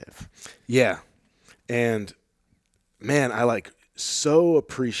active. yeah. And man, I like so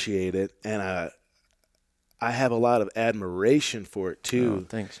appreciate it. And I have a lot of admiration for it too. Oh,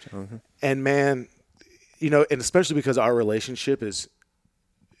 thanks, Jonathan. And man, you know, and especially because our relationship is,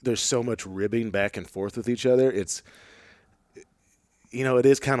 there's so much ribbing back and forth with each other. It's, you know, it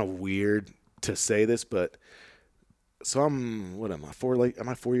is kind of weird to say this, but so what am I? Am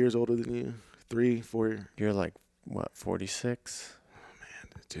I 4 years older than you? 3, 4? You're like, what, 46? Man,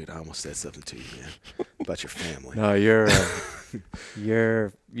 dude, I almost said something to you, man, about your family. No, you're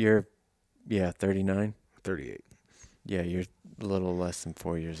 39. 38. Yeah, you're a little less than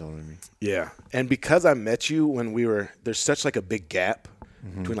 4 years older than me. Yeah. And because I met you when there's such like a big gap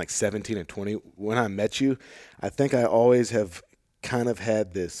between like 17 and 20. When I met you, I think I always have kind of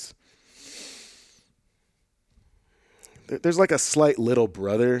had this, there's like a slight little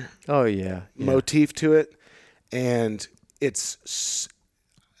brother Oh yeah. motif to it. And it's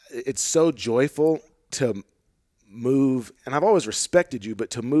so joyful to move. And I've always respected you, but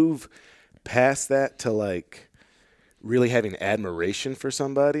to move past that to like really having admiration for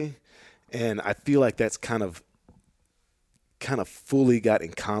somebody. And I feel like that's kind of fully got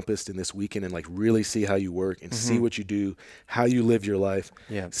encompassed in this weekend, and like really see how you work and see what you do, how you live your life,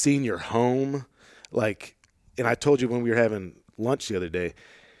 Yeah. seeing your home. Like, and I told you when we were having lunch the other day,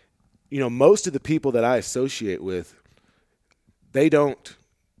 you know, most of the people that I associate with, they don't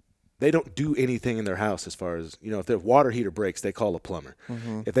do anything in their house as far as, you know, if their water heater breaks, they call a plumber.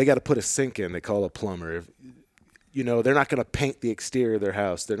 If they got to put a sink in, they call a plumber. If, you know, they're not going to paint the exterior of their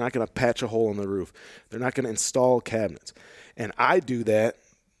house. They're not going to patch a hole in the roof. They're not going to install cabinets. And I do that,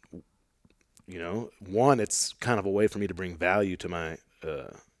 you know, one, it's kind of a way for me to bring value to my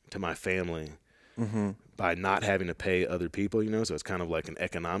family by not having to pay other people, you know, so it's kind of like an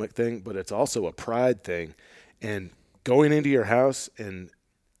economic thing, but it's also a pride thing. And going into your house and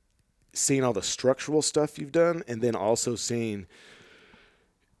seeing all the structural stuff you've done, and then also seeing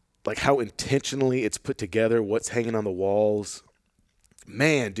like how intentionally it's put together, what's hanging on the walls.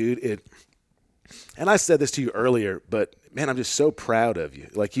 Man, dude, and I said this to you earlier, but man, I'm just so proud of you.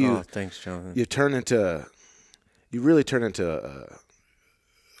 Like Oh, thanks, Jonathan. you really turn into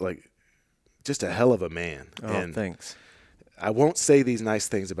like just a hell of a man. Oh, and thanks. I won't say these nice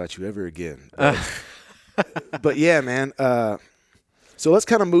things about you ever again. But yeah, man. So let's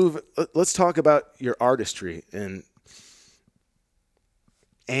kind of move. Let's talk about your artistry and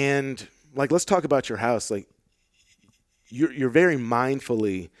like let's talk about your house. Like you're very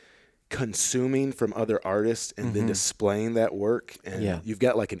mindfully consuming from other artists and then displaying that work, and you've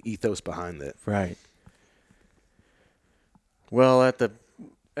got like an ethos behind that. Right. Well, at the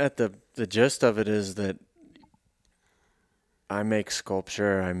gist of it is that I make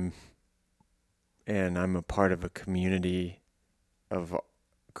sculpture. I'm a part of a community of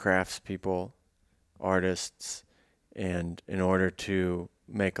craftspeople, artists, and in order to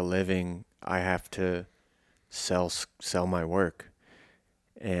make a living, I have to sell my work.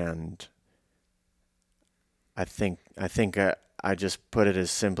 And I think I just put it as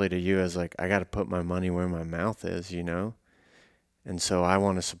simply to you as like, I got to put my money where my mouth is, you know? And so I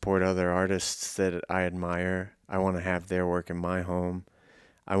want to support other artists that I admire. I want to have their work in my home.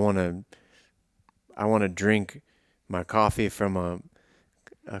 I want to drink my coffee from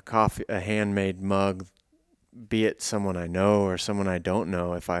a handmade mug, be it someone I know or someone I don't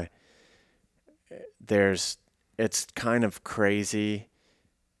know. It's kind of crazy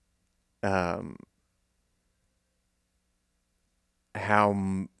how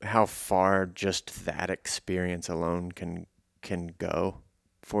far just that experience alone can go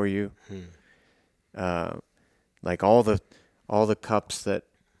for you. Like all the cups that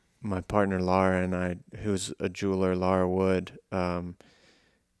my partner Laura and I, who's a jeweler, Laura Wood, all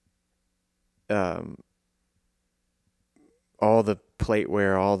the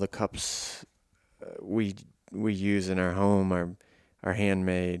plateware, all the cups we use in our home are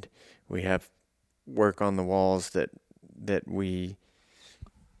handmade. We have work on the walls that we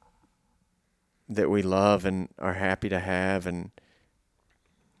love and are happy to have, and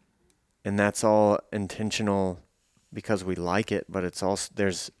that's all intentional because we like it, but it's also,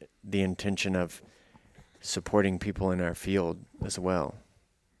 there's the intention of supporting people in our field as well.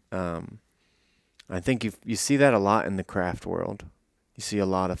 I think you see that a lot in the craft world. You see a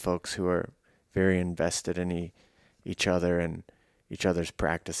lot of folks who are very invested in each other and each other's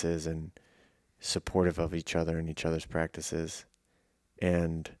practices and supportive of each other and each other's practices.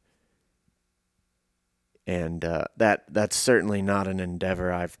 And that's certainly not an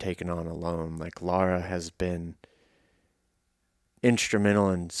endeavor I've taken on alone. Like Laura has been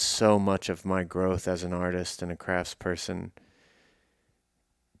instrumental in so much of my growth as an artist and a craftsperson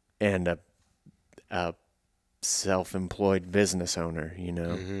and a self-employed business owner, you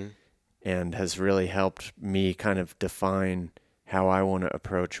know, and has really helped me kind of define how I want to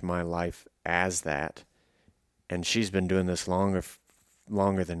approach my life as that. And she's been doing this longer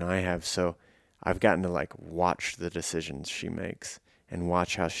than I have, so I've gotten to like watch the decisions she makes and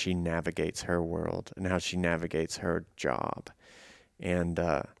watch how she navigates her world and how she navigates her job. And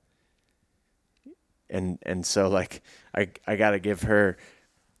so like I got to give her a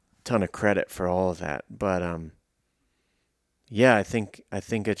ton of credit for all of that. But yeah, I think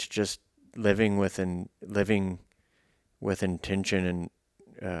it's just living with intention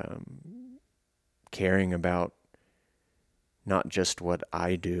and caring about not just what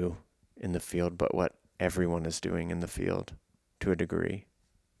I do in the field, but what everyone is doing in the field to a degree.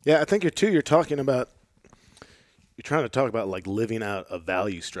 Yeah, I think you're trying to talk about like living out a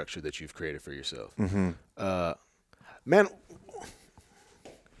value structure that you've created for yourself. Man,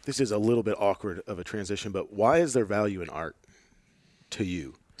 this is a little bit awkward of a transition, but why is there value in art to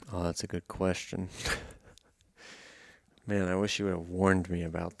you? Oh, that's a good question. Man, I wish you would have warned me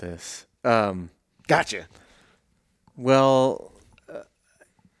about this. Gotcha. Well,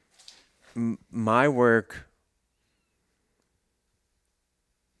 my work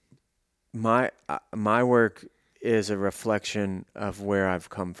is a reflection of where I've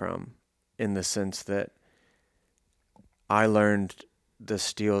come from, in the sense that I learned the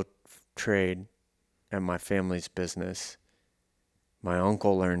steel trade at my family's business. My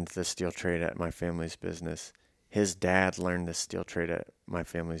uncle learned the steel trade at my family's business. His dad learned the steel trade at my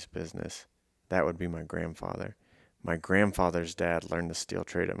family's business. That would be my grandfather. My grandfather's dad learned the steel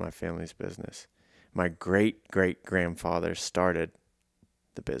trade at my family's business. My great-great-grandfather started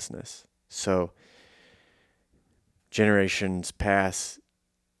the business. So generations pass,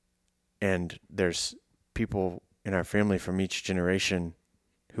 and there's people in our family from each generation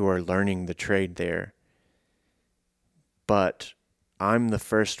who are learning the trade there. But I'm the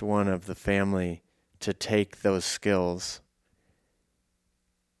first one of the family to take those skills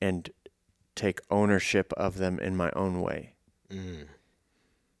and take ownership of them in my own way.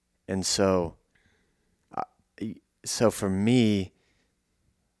 And so for me,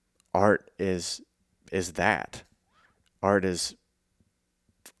 art is that. Art is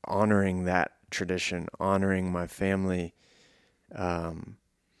honoring that tradition, honoring my family,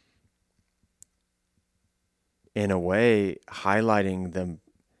 in a way, highlighting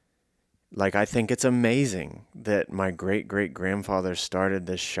like, I think it's amazing that my great-great-grandfather started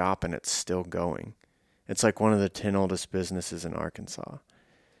this shop and it's still going. It's like one of the 10 oldest businesses in Arkansas.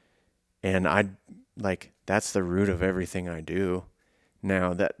 And that's the root of everything I do.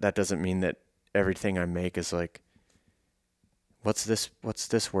 Now, that doesn't mean that everything I make is like, what's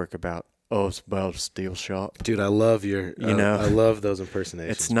this work about? Oh, it's about a steel shop. Dude, I love I love those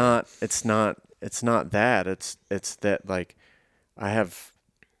impersonations. It's not that. It's that, like, I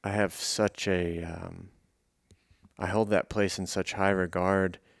have such a I hold that place in such high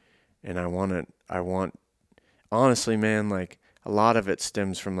regard, and I want honestly, man, like, a lot of it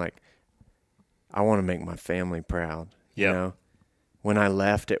stems from, like, I want to make my family proud. You know, when I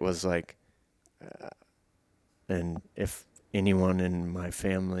left, it was like, and if anyone in my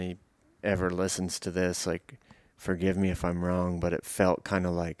family ever listens to this, like, forgive me if I'm wrong, but it felt kind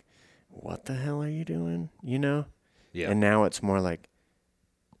of like, what the hell are you doing? You know? Yeah. And now it's more like,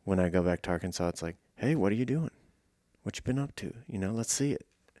 when I go back to Arkansas, it's like, hey, what are you doing? What you been up to? You know, let's see it.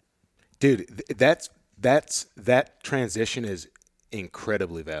 Dude, that transition is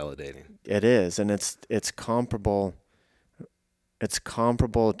incredibly validating. It is, and it's comparable. It's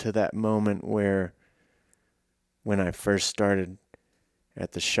comparable to that moment where, when I first started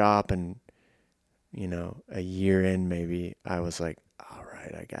at the shop, and, you know, a year in maybe, I was like, all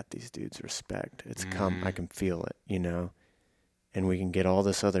right, I got these dudes' respect. It's come. I can feel it, you know, and we can get all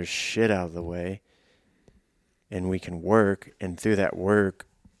this other shit out of the way, and we can work, and through that work,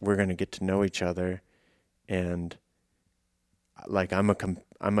 we're going to get to know each other. And, like, I'm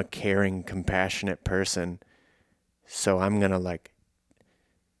a caring, compassionate person. So I'm going to, like,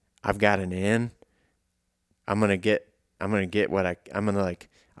 I've got an in. I'm going to get what I'm going to, like,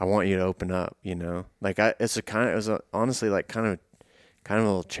 I want you to open up, you know? Like, it was honestly, like, kind of a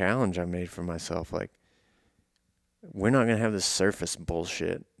little challenge I made for myself. Like, we're not going to have this surface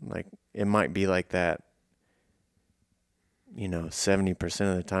bullshit. Like, it might be like that, you know,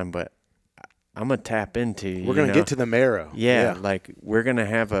 70% of the time, but I'm going to tap into you. We're going to get to the marrow. Yeah. Like,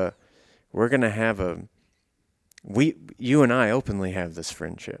 you and I openly have this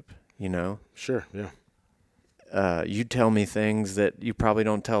friendship, you know? Sure, yeah. You tell me things that you probably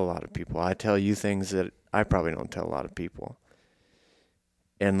don't tell a lot of people. I tell you things that I probably don't tell a lot of people.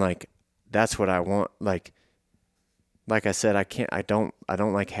 And, like, that's what I want. Like I said, I don't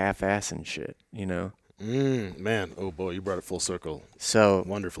like half-assing shit, you know? Man, oh boy, you brought it full circle. So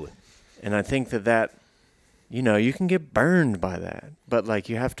wonderfully. And I think that, you know, you can get burned by that, but, like,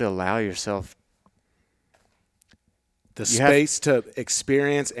 you have to allow yourself the space to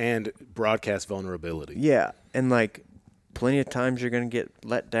experience and broadcast vulnerability. Yeah, and, like, plenty of times you're going to get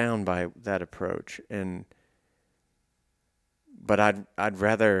let down by that approach, but I'd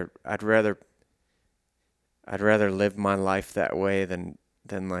rather live my life that way than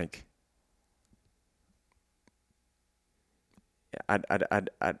like, I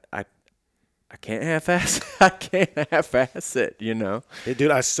can't half-ass it, you know. Hey,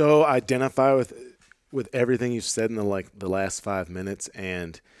 dude, I so identify with everything you've said in the last 5 minutes,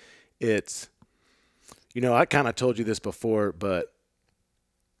 and it's, you know, I kind of told you this before, but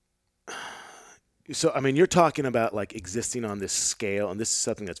so, I mean, you're talking about, like, existing on this scale, and this is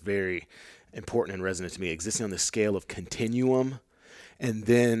something that's very important and resonant to me, existing on the scale of continuum, and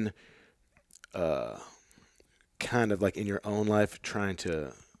then kind of like in your own life trying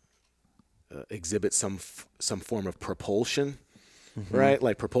to exhibit some form of propulsion. Mm-hmm. Right?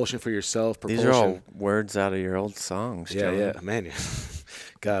 Like propulsion for yourself. Propulsion. These are all words out of your old songs, Yeah, John. yeah. Man,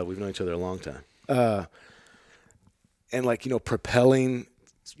 God, we've known each other a long time. And, like, you know, propelling,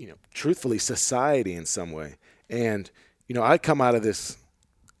 you know, truthfully, society in some way. And, you know, I come out of this,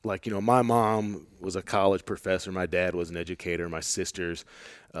 like, you know, my mom was a college professor. My dad was an educator. My sister's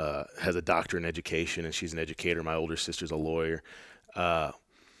has a doctorate in education, and she's an educator. My older sister's a lawyer.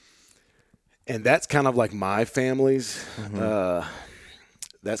 And that's kind of like my family's,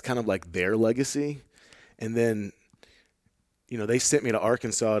 that's kind of like their legacy. And then, you know, they sent me to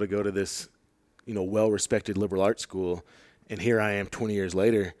Arkansas to go to this, you know, well-respected liberal arts school. And here I am 20 years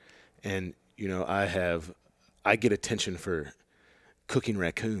later, and, you know, I get attention for cooking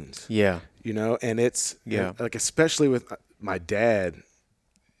raccoons. Yeah. You know, and it's, like, especially with my dad,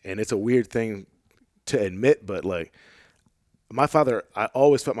 and it's a weird thing to admit, but, like, my father, I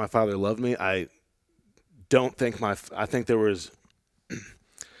always felt my father loved me. I think there was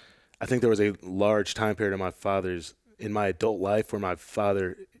a large time period in my adult life where my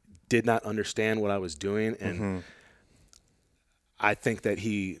father did not understand what I was doing. And I think that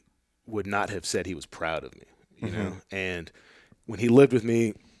he would not have said he was proud of me, you know? And when he lived with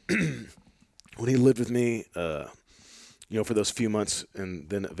me, for those few months, and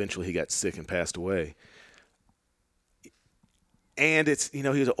then eventually he got sick and passed away. And it's, he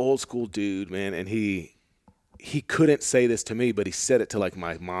was an old school dude, man, and he couldn't say this to me, but he said it to like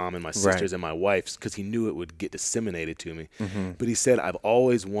my mom and my sisters and my wife's because he knew it would get disseminated to me. Mm-hmm. But he said, I've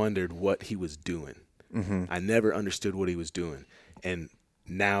always wondered what he was doing. Mm-hmm. I never understood what he was doing. And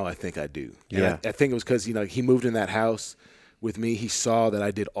now I think I do. Yeah. And I think it was because, he moved in that house with me. He saw that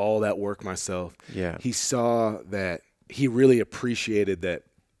I did all that work myself. Yeah. He saw that he really appreciated that,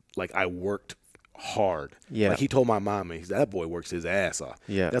 like, I worked hard. Yeah. Like he told my mom, that boy works his ass off.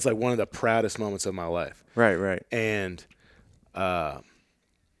 Yeah. That's like one of the proudest moments of my life. Right. And I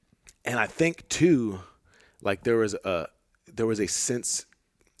think too, like there was a sense,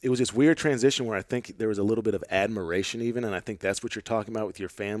 it was this weird transition where I think there was a little bit of admiration even, and I think that's what you're talking about with your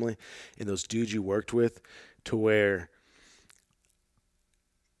family and those dudes you worked with, to where,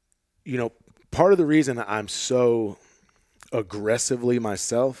 part of the reason I'm so aggressively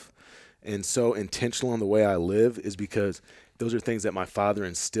myself and so intentional in the way I live is because those are things that my father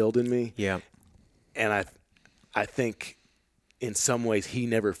instilled in me. Yeah. And I think in some ways he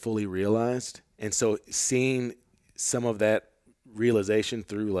never fully realized. And so seeing some of that realization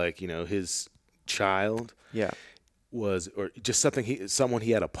through, like, his child was, or just someone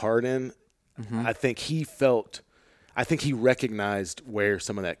he had a part in. Mm-hmm. I think he recognized where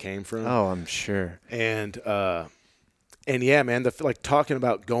some of that came from. Oh, I'm sure. And yeah, man, like talking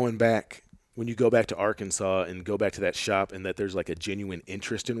about going back, when you go back to Arkansas and go back to that shop, and that there's like a genuine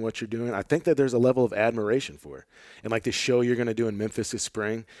interest in what you're doing, I think that there's a level of admiration for it. And like the show you're going to do in Memphis this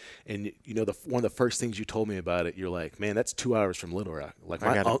spring, and one of the first things you told me about it, you're like, man, that's 2 hours from Little Rock. Like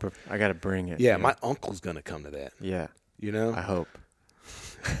I gotta bring it. Yeah, my uncle's going to come to that. Yeah. I hope.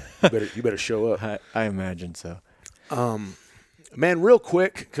 You better show up. I imagine so. Man, real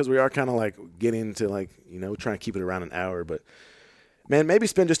quick, because we are kind of like getting into like, trying to keep it around an hour, but man, maybe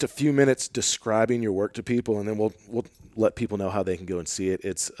spend just a few minutes describing your work to people, and then we'll let people know how they can go and see it.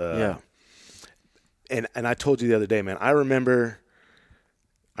 It's and I told you the other day, man, I remember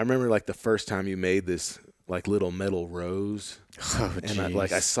like the first time you made this like little metal rose. Oh, and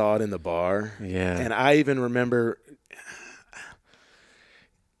I saw it in the bar. Yeah. And I even remember,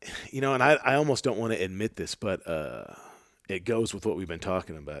 and I almost don't want to admit this, but it goes with what we've been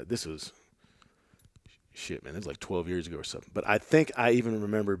talking about. This was, shit, man, it was like 12 years ago or something. But I think I even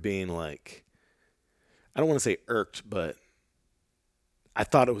remember being like, I don't want to say irked, but I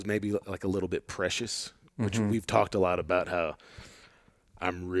thought it was maybe like a little bit precious, which we've talked a lot about how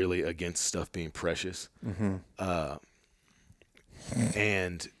I'm really against stuff being precious. Mm-hmm.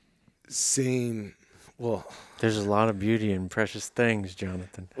 And seeing, well, there's a lot of beauty in precious things,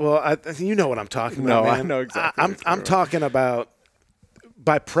 Jonathan. Well, you know what I'm talking about, man. I know exactly. I'm talking about,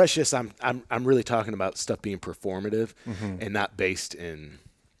 by precious, I'm really talking about stuff being performative and not based in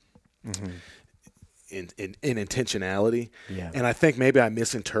intentionality. Yeah. And I think maybe I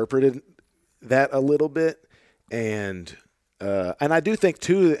misinterpreted that a little bit, and I do think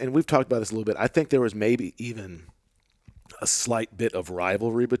too, and we've talked about this a little bit, I think there was maybe even a slight bit of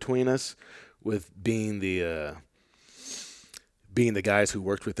rivalry between us, with being the guys who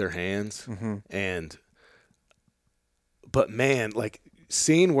worked with their hands. But man, like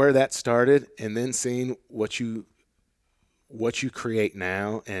seeing where that started, and then seeing what you create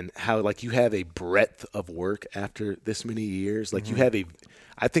now, and how like you have a breadth of work after this many years. Like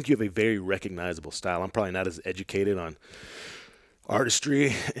I think you have a very recognizable style. I'm probably not as educated on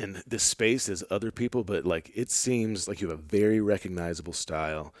artistry in this space as other people, but like it seems like you have a very recognizable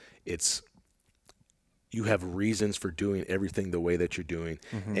style. You have reasons for doing everything the way that you're doing,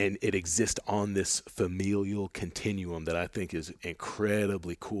 and it exists on this familial continuum that I think is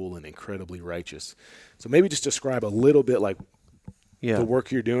incredibly cool and incredibly righteous. So maybe just describe a little bit like the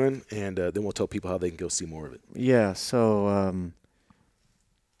work you're doing, and then we'll tell people how they can go see more of it. Yeah, so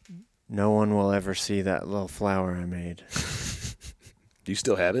no one will ever see that little flower I made. Do you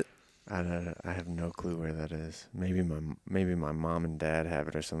still have it? I have no clue where that is. Maybe my mom and dad have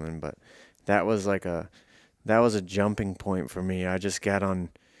it or something, but that was a jumping point for me. I think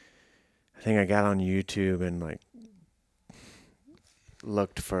I got on YouTube and like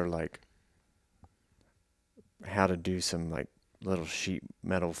looked for like how to do some like little sheet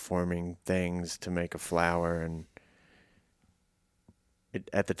metal forming things to make a flower, and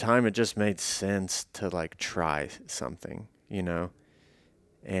at the time it just made sense to like try something,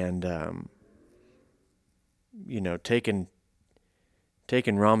 and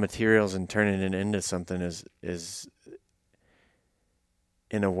taking raw materials and turning it into something is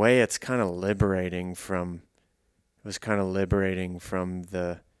in a way it was kind of liberating from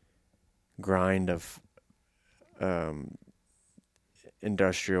the grind of um,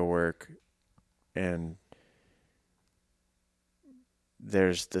 industrial work, and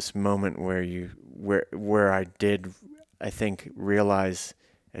there's this moment where I did, I think, realize,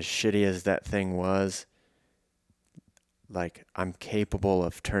 as shitty as that thing was, like, I'm capable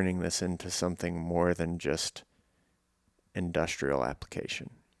of turning this into something more than just industrial application.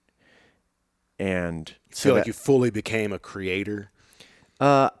 And you feel like you fully became a creator?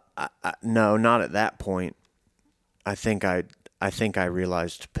 No, not at that point. I think I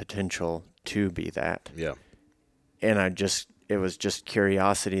realized potential to be that. Yeah. And it was just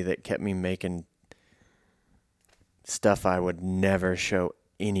curiosity that kept me making stuff I would never show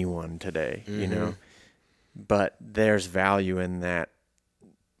anyone today, you know? But there's value in that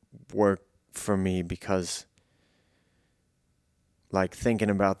work for me, because, like, thinking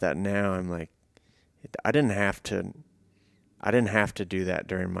about that now, I'm like, I didn't have to do that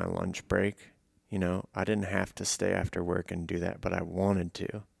during my lunch break, you know? I didn't have to stay after work and do that, but I wanted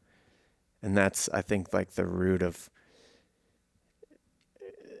to. And that's, I think, like, the root of,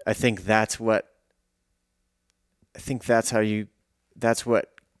 I think that's what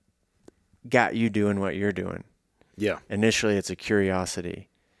got you doing what you're doing. Yeah. Initially, it's a curiosity,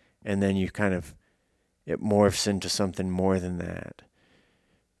 and then it morphs into something more than that.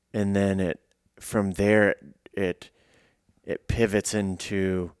 And then from there, it pivots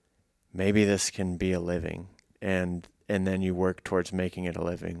into, maybe this can be a living, and then you work towards making it a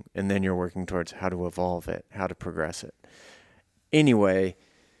living, and then you're working towards how to evolve it, how to progress it. Anyway,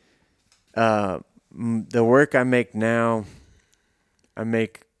 the work I make now, I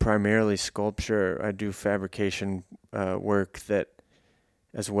make primarily sculpture. I do fabrication work that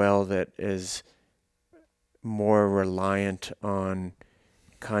is more reliant on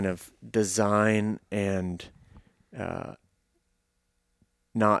kind of design and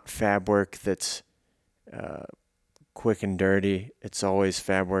not fab work that's quick and dirty. It's always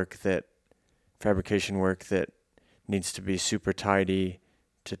fabrication work that needs to be super tidy,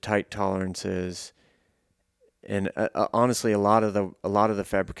 to tight tolerances. And honestly, a lot of the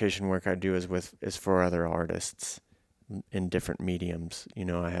fabrication work I do is for other artists in different mediums. You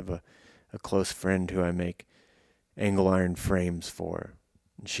know, I have a close friend who I make angle iron frames for.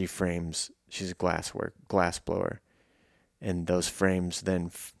 And she's a glass blower. And those frames then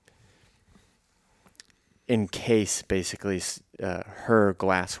encase basically her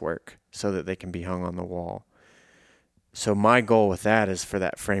glass work so that they can be hung on the wall. So my goal with that is for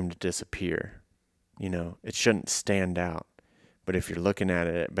that frame to disappear. You know, it shouldn't stand out, but if you're looking at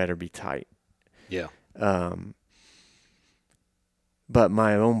it, it better be tight. Yeah. But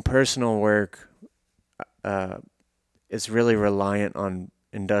my own personal work is really reliant on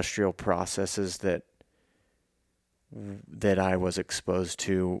industrial processes that I was exposed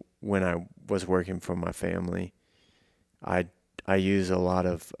to when I was working for my family. I use a lot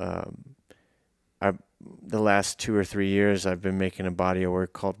of the last 2 or 3 years I've been making a body of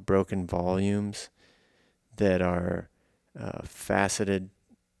work called broken volumes that are faceted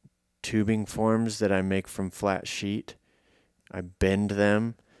tubing forms that I make from flat sheet. I bend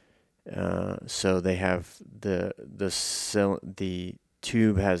them so they have the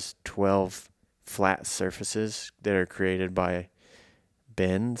tube has 12 flat surfaces that are created by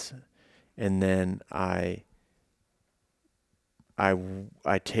bends, and then I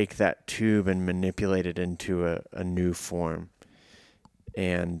take that tube and manipulate it into a new form.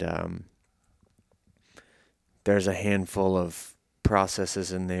 And there's a handful of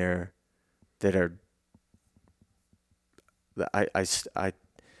processes in there that are I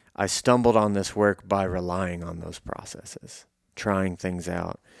stumbled on this work by relying on those processes, trying things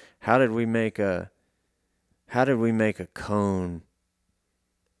out. How did we make a cone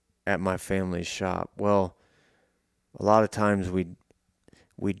at my family's shop? Well, a lot of times we'd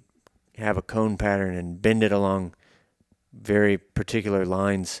have a cone pattern and bend it along very particular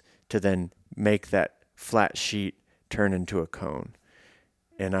lines to then make that flat sheet turn into a cone.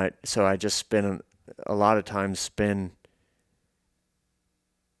 And I just spin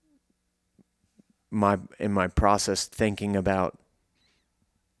in my process thinking about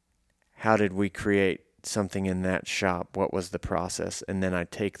how did we create something in that shop? What was the process? And then I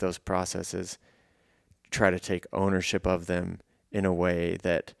take those processes, try to take ownership of them in a way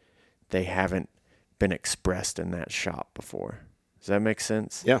that they haven't been expressed in that shop before. Does that make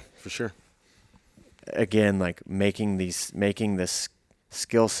sense? Yeah, for sure. Again, like making this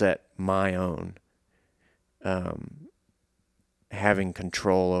skill set my own, having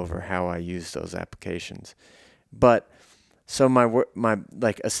control over how I use those applications. But so my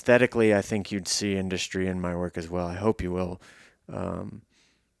like aesthetically, I think you'd see industry in my work as well. I hope you will.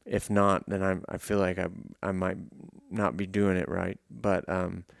 If not, then I feel like I might not be doing it right. But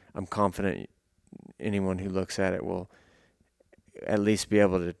I'm confident anyone who looks at it will at least be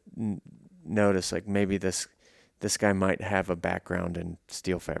able to notice, like, maybe this guy might have a background in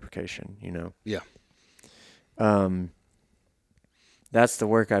steel fabrication, you know? Yeah. That's the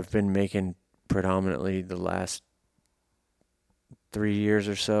work I've been making predominantly the last 3 years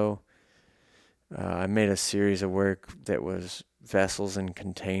or so. I made a series of work that was vessels and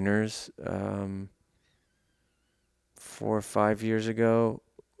containers 4 or 5 years ago,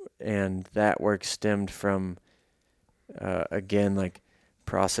 and that work stemmed from again, like,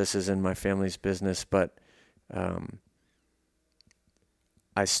 processes in my family's business, but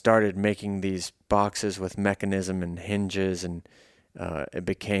I started making these boxes with mechanism and hinges, and it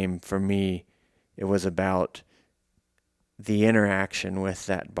became, for me, it was about the interaction with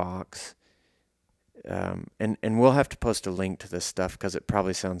that box. And we'll have to post a link to this stuff because it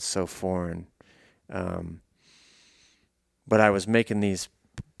probably sounds so foreign. But I was making these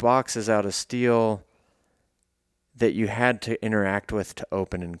boxes out of steel that you had to interact with to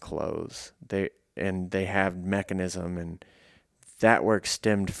open and close. They have mechanism, and that work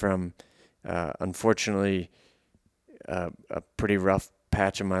stemmed from, unfortunately, a pretty rough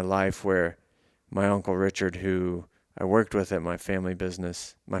patch in my life where my Uncle Richard, who I worked with at my family's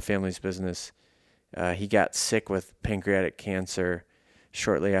business, he got sick with pancreatic cancer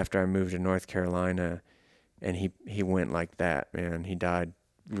shortly after I moved to North Carolina, and he went like that, man. He died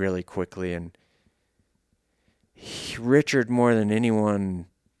really quickly, and Richard, more than anyone,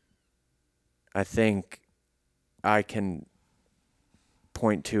 I think I can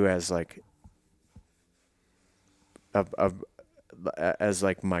point to as like as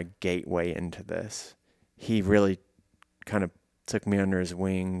like my gateway into this. He really kind of took me under his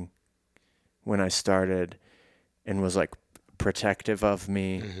wing when I started, and was like protective of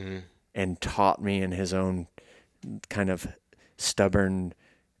me, and taught me in his own kind of stubborn,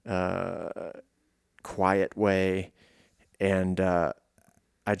 quiet way. And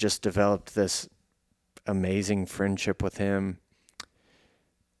I just developed this amazing friendship with him.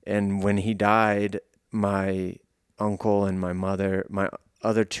 And when he died, my uncle and my mother, my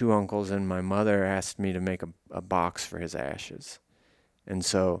other two uncles and my mother, asked me to make a box for his ashes. And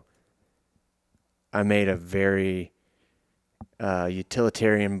so I made a very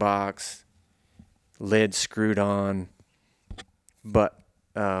utilitarian box, lid screwed on, but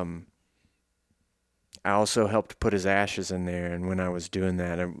I also helped put his ashes in there. And when I was doing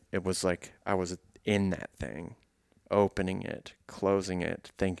that, it was like I was in that thing, opening it, closing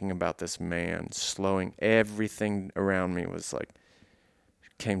it, thinking about this man, slowing everything around me was like,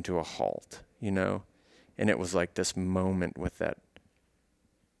 came to a halt, you know? And it was like this moment with that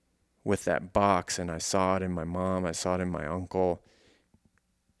box, and I saw it in my mom, I saw it in my uncle,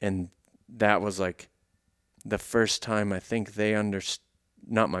 and that was like the first time I think they understood,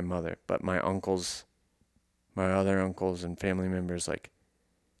 not my mother, but my uncles, my other uncles and family members, like,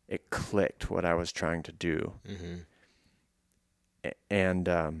 it clicked what I was trying to do. And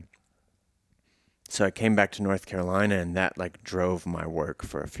so I came back to North Carolina, and that like drove my work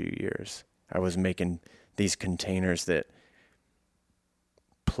for a few years. I was making these containers that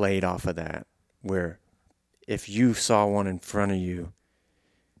played off of that, where if you saw one in front of you,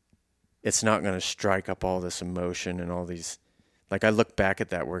 it's not going to strike up all this emotion and all these, like, I look back at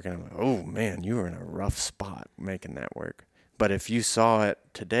that work and I'm like, oh man, you were in a rough spot making that work. But if you saw it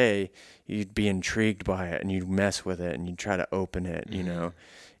today, you'd be intrigued by it, and you'd mess with it, and you'd try to open it, you know,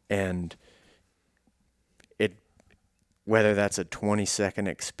 and it, whether that's a 20-second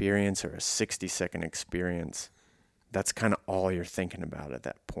experience or a 60-second experience, that's kind of all you're thinking about at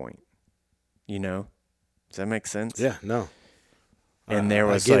that point, you know? Does that make sense? Yeah, no. And there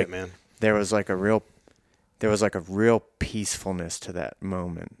was I get like, it, man. there was like a real peacefulness to that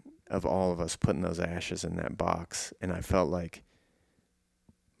moment of all of us putting those ashes in that box. And I felt like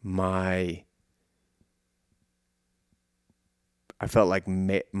my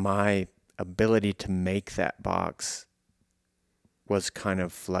ability to make that box was kind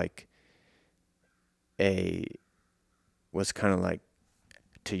of like, to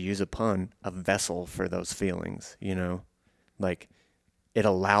use a pun, a vessel for those feelings, you know? Like, it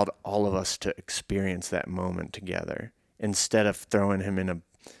allowed all of us to experience that moment together, instead of throwing him in a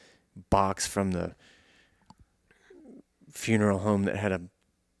box from the funeral home that had a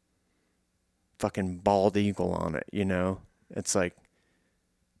fucking bald eagle on it, you know? It's like,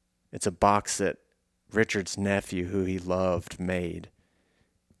 it's a box that Richard's nephew, who he loved, made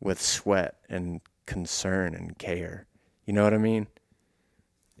with sweat and concern and care. You know what I mean?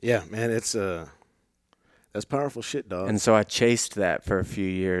 Yeah, man, it's That's powerful shit, dog. And so I chased that for a few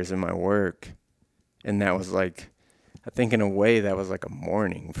years in my work. And that was like, I think in a way that was like a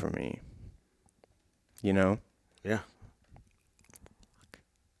mourning for me. You know? Yeah.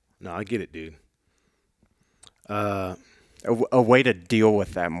 No, I get it, dude. A way to deal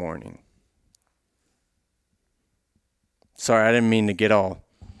with that mourning. Sorry, I didn't mean to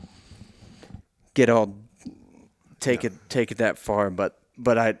take it that far, but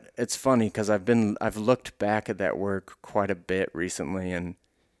it's funny because I've looked back at that work quite a bit recently, and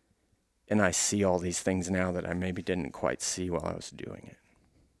I see all these things now that I maybe didn't quite see while I was doing it.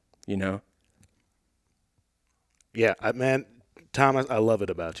 You know? Yeah, man, Thomas, I love it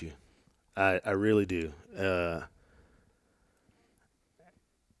about you. I really do.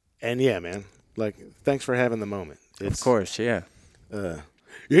 And yeah, man, like, thanks for having the moment. Of course, yeah.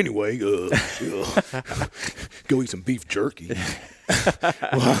 Anyway, go eat some beef jerky.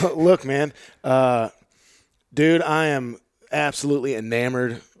 Well, look, man, dude, I am absolutely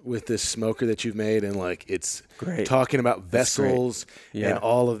enamored with this smoker that you've made, and like it's great. Talking about vessels and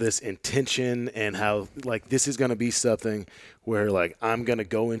all of this intention, and how like this is going to be something where like I'm going to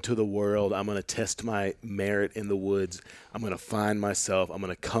go into the world, I'm going to test my merit in the woods, I'm going to find myself, I'm going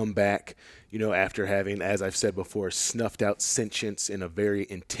to come back, you know, after having, as I've said before, snuffed out sentience in a very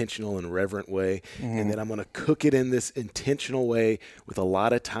intentional and reverent way. And then I'm going to cook it in this intentional way with a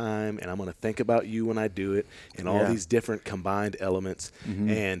lot of time, and I'm going to think about you when I do it, and all these different combined elements.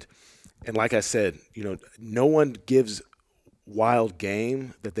 And like I said, you know, no one gives wild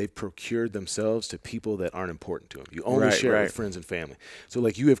game that they've procured themselves to people that aren't important to them. You only share it with friends and family. So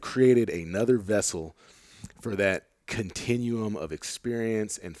like you have created another vessel for that continuum of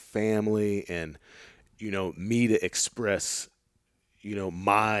experience and family, and, you know, me to express, you know,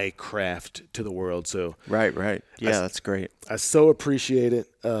 my craft to the world. So right. Yeah, that's great. I so appreciate it.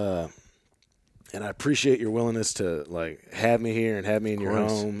 And I appreciate your willingness to like have me here and have me in your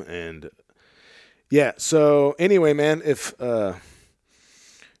home. And yeah. So anyway, man, if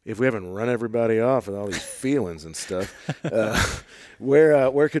we haven't run everybody off with all these feelings and stuff,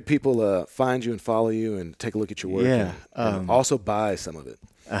 where could people find you and follow you and take a look at your work? Yeah, and also buy some of it.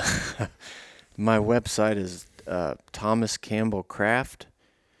 My website is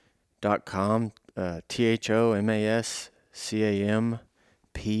thomascampbellcraft.com.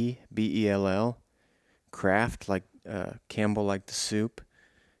 ThomasCampbell, craft like Campbell like the soup,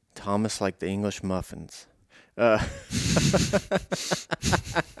 Thomas like the English muffins. And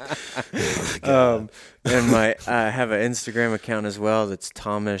I have an Instagram account as well. That's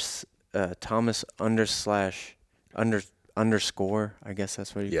Thomas underscore, I guess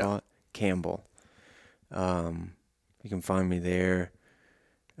that's what you call it, Campbell. You can find me there.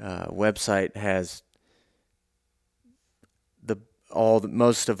 Website has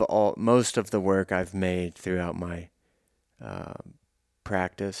most of the work I've made throughout my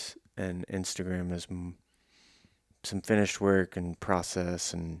practice, and Instagram is some finished work and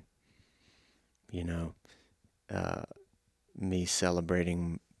process, and you know, me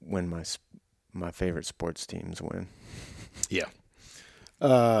celebrating when my favorite sports teams win. Yeah.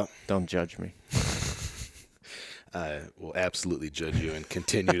 Don't judge me. I will absolutely judge you and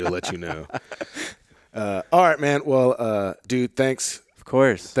continue to let you know. All right, man. Well, dude, thanks. Of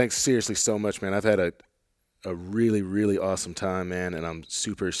course. Thanks seriously so much, man. I've had a really, really awesome time, man, and I'm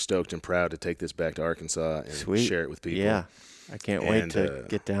super stoked and proud to take this back to Arkansas and share it with people. Yeah. I can't wait to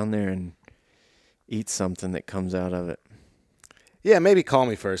get down there and eat something that comes out of it. Yeah, maybe call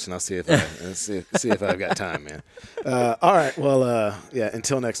me first, and I'll see if I've got time, man. All right. Well, yeah.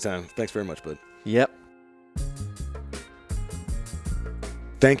 Until next time. Thanks very much, bud. Yep.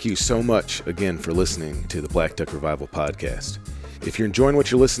 Thank you so much again for listening to the Black Duck Revival podcast. If you're enjoying what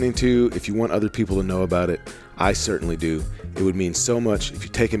you're listening to, if you want other people to know about it, I certainly do. It would mean so much if you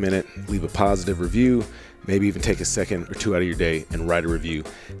take a minute, leave a positive review, maybe even take a second or two out of your day and write a review.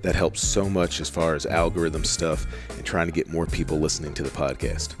 That helps so much as far as algorithm stuff and trying to get more people listening to the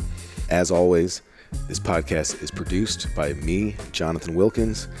podcast. As always, this podcast is produced by me, Jonathan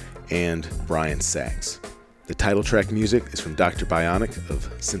Wilkins, and Brian Sachs. The title track music is from Dr. Bionic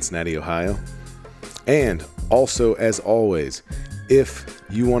of Cincinnati, Ohio. And also, as always, if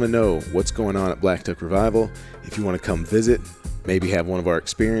you want to know what's going on at Black Duck Revival, if you want to come visit, maybe have one of our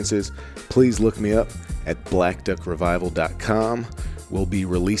experiences, please look me up at blackduckrevival.com. We'll be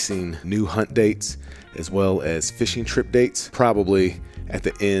releasing new hunt dates as well as fishing trip dates, probably at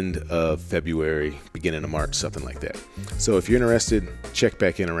the end of February, beginning of March, something like that. So if you're interested, check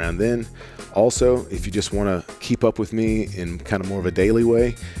back in around then. Also, if you just want to keep up with me in kind of more of a daily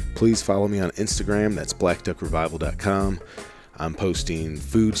way, please follow me on Instagram. That's blackduckrevival.com. I'm posting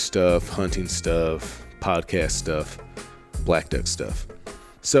food stuff, hunting stuff, podcast stuff, Black Duck stuff.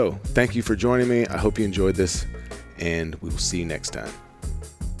 So thank you for joining me. I hope you enjoyed this, and we will see you next time.